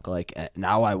 fuck, like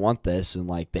now I want this, and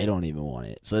like they don't even want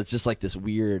it. So it's just like this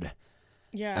weird.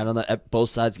 Yeah, I don't know. Both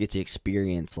sides get to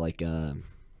experience like I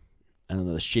don't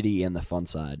know, the shitty and the fun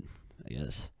side, I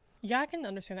guess. Yeah, I can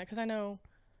understand that because I know,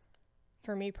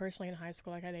 for me personally in high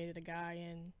school, like I dated a guy,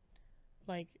 and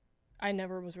like I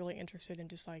never was really interested in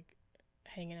just like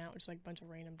hanging out with just like a bunch of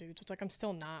random dudes. It's like I'm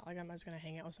still not like I'm just gonna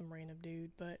hang out with some random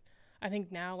dude, but I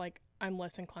think now like I'm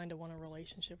less inclined to want a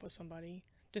relationship with somebody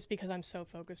just because I'm so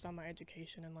focused on my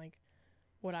education and like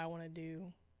what I want to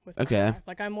do with my life.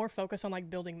 Like I'm more focused on like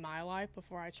building my life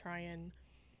before I try and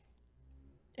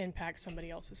impact somebody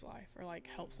else's life or like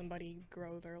help somebody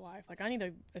grow their life. Like I need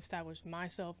to establish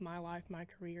myself, my life, my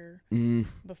career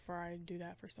before I do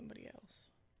that for somebody else.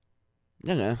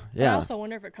 Yeah. I also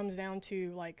wonder if it comes down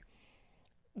to like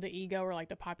the ego or like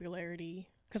the popularity,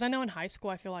 because I know in high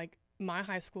school, I feel like my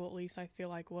high school at least, I feel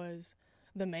like was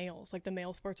the males. Like the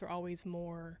male sports are always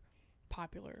more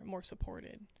popular, more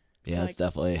supported. Yeah, so, it's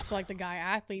definitely. So like the guy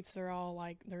athletes, they're all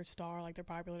like they're a star, like they're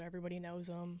popular, everybody knows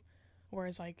them.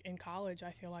 Whereas like in college,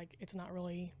 I feel like it's not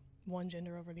really one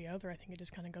gender over the other. I think it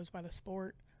just kind of goes by the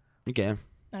sport. Okay.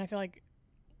 And I feel like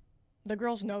the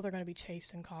girls know they're going to be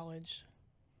chased in college.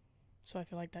 So I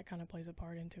feel like that kind of plays a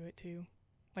part into it too.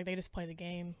 Like they just play the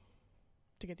game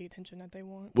to get the attention that they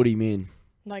want. What do you mean?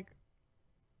 Like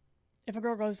if a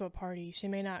girl goes to a party, she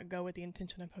may not go with the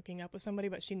intention of hooking up with somebody,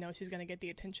 but she knows she's going to get the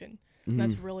attention. Mm-hmm.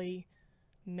 That's really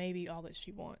maybe all that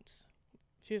she wants.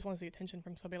 She just wants the attention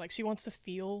from somebody. Like she wants to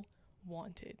feel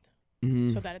wanted.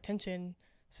 Mm-hmm. So that attention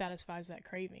satisfies that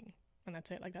craving. And that's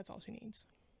it. Like that's all she needs.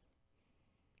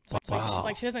 So Wow.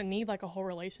 like she doesn't need like a whole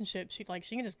relationship. She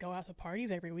can just go out to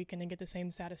parties every weekend and get the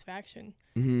same satisfaction.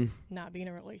 Mm-hmm. Not be in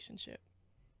a relationship.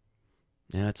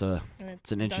 Yeah, it's an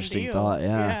done interesting deal. thought. Yeah.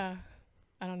 Yeah.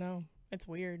 I don't know. It's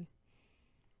weird.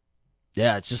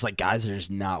 Yeah, it's just like guys are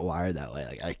just not wired that way.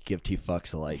 Like I give two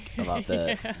fucks about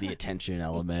the Yeah. the attention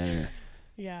element.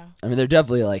 Yeah. I mean, they're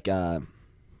definitely like I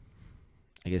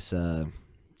guess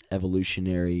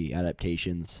evolutionary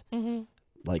adaptations, Mm-hmm.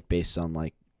 like based on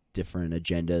like different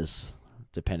agendas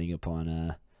depending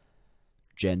upon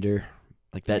gender.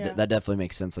 Like that Yeah. that definitely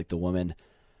makes sense. Like the woman,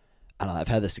 I don't know. I've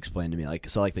had this explained to me. Like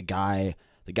so, like the guy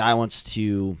wants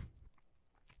to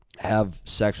have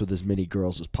sex with as many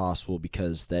girls as possible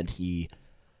because then he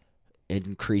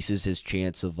increases his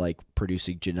chance of like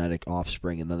producing genetic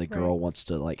offspring, and then the girl wants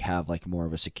to like have like more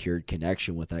of a secured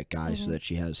connection with that guy so that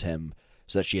she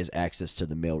has access to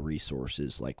the male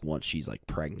resources like once she's like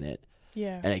pregnant.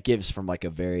 Yeah. And it gives from like a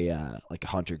very like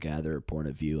hunter-gatherer point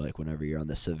of view, like whenever you're on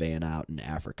the savannah out in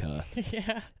Africa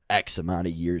Yeah. X amount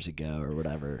of years ago or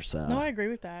whatever. So No, I agree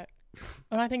with that.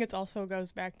 And I think it also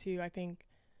goes back to, I think,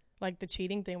 like the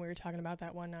cheating thing we were talking about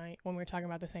that one night when we were talking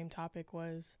about the same topic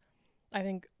was, I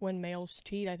think when males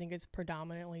cheat, I think it's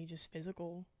predominantly just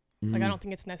physical. Like, I don't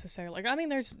think it's necessarily, like, I mean,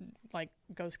 there's, like,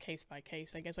 goes case by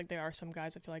case. I guess, like, there are some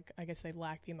guys that feel like, I guess they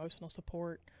lack the emotional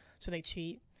support, so they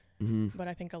cheat. But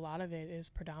I think a lot of it is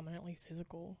predominantly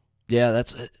physical. Yeah,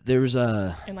 there was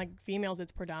And, like, females,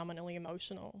 it's predominantly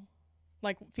emotional.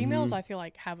 Like, females, I feel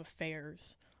like, have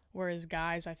affairs, whereas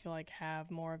guys, I feel like,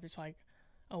 have more of just, like,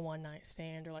 a one-night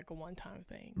stand or, like, a one-time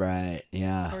thing. right.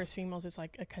 Yeah. Whereas females, it's,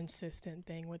 like, a consistent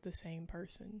thing with the same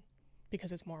person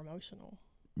because it's more emotional.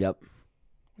 Yep.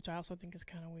 Which I also think is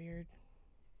kind of weird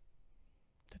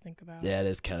to think about. Yeah, it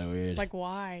is kind of weird. Like,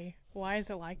 why? Why is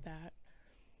it like that?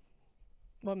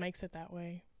 What makes it that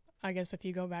way? I guess if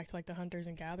you go back to, like, the hunters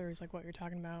and gatherers, like what you're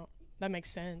talking about, that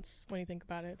makes sense when you think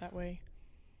about it that way.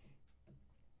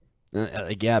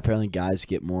 Like, yeah, apparently guys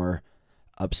get more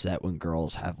upset when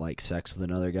girls have, like, sex with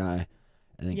another guy.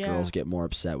 And then girls get more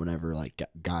upset whenever, like,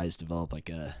 guys develop, like,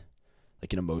 an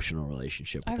emotional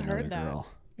relationship with I've another heard that. girl.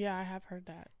 Yeah, I have heard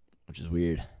that. Which is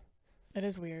weird. It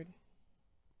is weird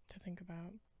to think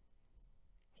about.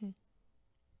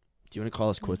 Do you want to call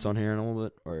us quits on here in a little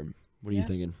bit? Or what are you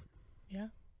thinking? Yeah,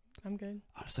 I'm good.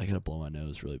 Honestly, I gotta blow my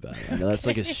nose really bad. I know that's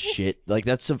like a shit. Like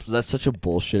that's such a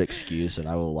bullshit excuse, and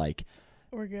I will like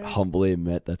We're good. humbly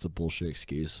admit that's a bullshit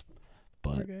excuse.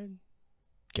 We're But good.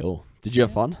 cool. Did you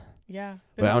have fun? Yeah.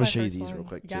 Wait, I want wanna to show you these real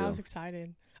quick, Yeah, too. I was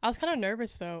excited. I was kind of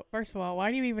nervous though. First of all,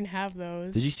 why do you even have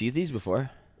those? Did you see these before?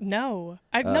 No.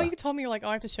 I know you told me you're like, oh,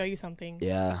 I have to show you something.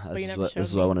 Yeah, But you never this showed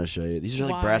is what I me. wanted to show you. These are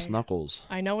like brass Why? knuckles.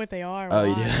 I know what they are. Oh,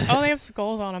 you Why? do? Oh, they have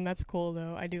skulls on them. That's cool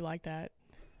though. I do like that.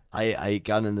 I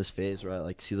got in this phase where I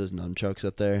like see those nunchucks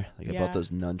up there. Like I Yeah. bought those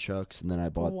nunchucks, and then I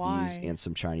bought these Why? and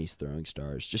some Chinese throwing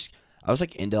stars. Just I was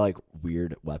like into like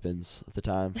weird weapons at the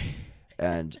time.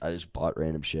 And I just bought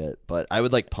random shit, but I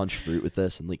would like punch fruit with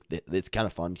this, and like it's kind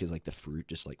of fun because like the fruit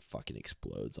just like fucking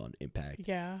explodes on impact,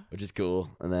 Yeah. which is cool.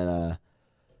 And then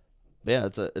yeah,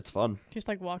 it's fun. Just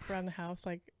like walk around the house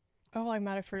like, oh, I'm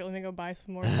out of fruit. Let me go buy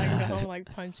some more so I can go home and like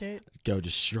punch it. Go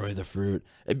destroy the fruit.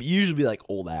 It'd usually be like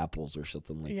old apples or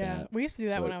something like Yeah. that. We used to do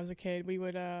that when But- I was a kid. We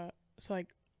would so like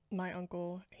my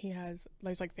uncle,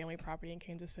 there's like family property in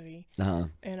Kansas City,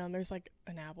 and there's like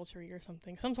an apple tree or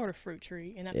something, some sort of fruit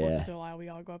tree, and at 4th of July we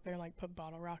all go up there and like put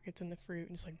bottle rockets in the fruit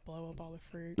and just like blow up all the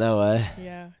fruit. No way.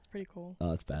 Yeah, it's pretty cool. Oh,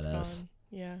 that's It's badass. fun.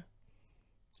 Yeah,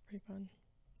 it's pretty fun.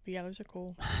 But yeah, those are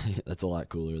cool. That's a lot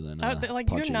cooler than Like you do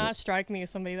punching not it. strike me as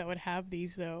somebody that would have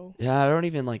these though. Yeah, I don't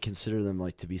even like consider them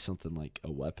like to be something like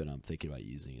a weapon I'm thinking about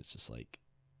using. It's just like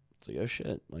oh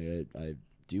shit, like I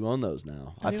do own those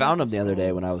now. I I do found like them the other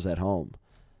day when I skulls. was at home.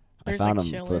 They're I just, found like,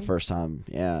 them for the chilling. first time.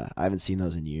 Yeah, I haven't seen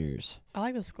those in years. I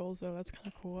like the skulls though. That's kind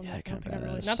of cool. Yeah, I don't kinda think I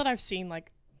really, badass. not that I've seen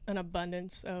like an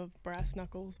abundance of brass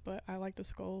knuckles, but I like the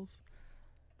skulls.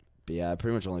 But yeah, I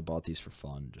pretty much only bought these for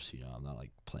fun. Just I'm not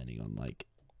like planning on like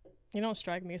You don't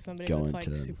strike me as somebody Going that's like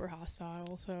to- super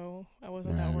hostile, so I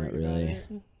wasn't Nah, that not worried really.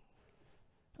 about it.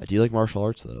 I do like martial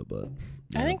arts though, but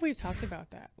I think we've talked about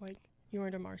that. Like you were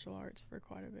into martial arts for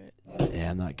quite a bit.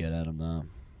 yeah, I'm not good at them though.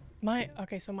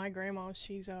 So my grandma,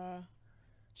 she's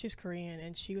Korean,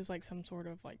 and she was like some sort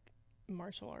of like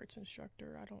martial arts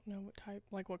instructor. I don't know what type,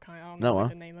 like what kind. I don't know No, like, huh?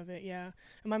 the name of it. Yeah,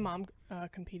 and my mom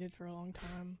competed for a long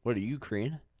time. What are you,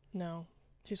 Korean? No,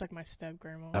 she's like my step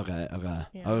grandma. Okay.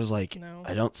 Yeah. I was like, No.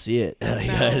 I don't see it. No.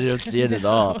 I don't see it at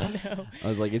all. No. I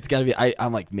was like, it's gotta be.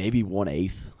 I'm like maybe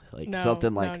 1/8, like No,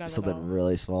 something no, like not at something all.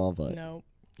 really small, but No.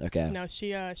 okay. No,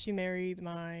 she married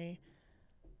my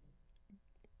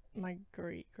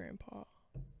great grandpa.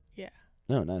 Yeah.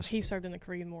 No, nice. He served in the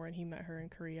Korean War, and he met her in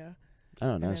Korea.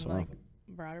 Oh, And nice. then, Wow. like,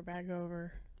 brought her back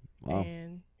over. Wow.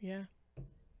 And yeah.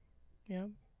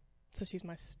 So she's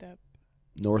my step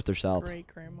North or south? great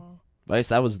grandma. I guess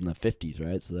that was in the 50s,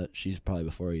 right? So that she's probably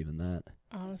before even that.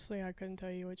 Honestly, I couldn't tell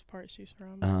you which part she's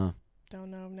from.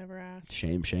 Don't know. I've never asked.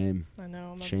 Shame. I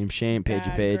know. I'm a Shame. Paige and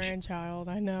bad Paige. grandchild.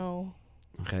 I know.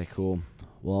 Okay, cool.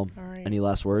 Well, All right. any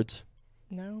last words?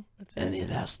 No, that's it. Any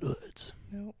last words?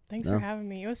 No. Thanks No? for having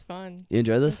me. It was fun. You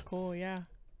enjoy It was this? cool. Yeah.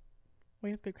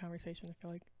 We have good conversation. I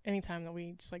feel like anytime that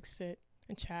we just like sit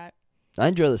and chat, I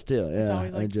enjoy this too. It's Yeah,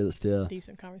 always, I like, enjoy this too.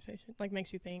 decent conversation. Like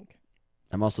makes you think.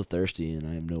 I'm also thirsty and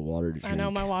I have no water to drink. I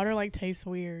know my water like tastes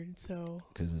weird, so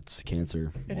because it's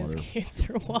cancer it is water.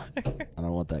 cancer water. I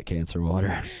don't want that cancer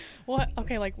water. What?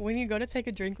 Okay, like when you go to take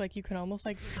a drink, like you can almost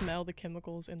like smell the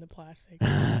chemicals in the plastic.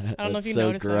 I don't know if you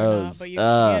noticed that or not, but you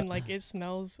can. Like it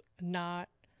smells not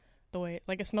the way.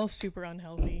 Like it smells super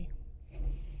unhealthy.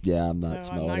 Yeah, I'm not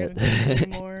so I'm not smelling gonna drink it it.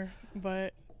 anymore.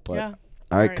 But But yeah.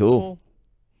 all right, cool.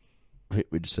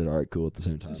 We just said all right, cool at the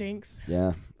same time. Jinx.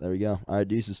 Yeah, there we go. All right,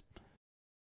 deuces.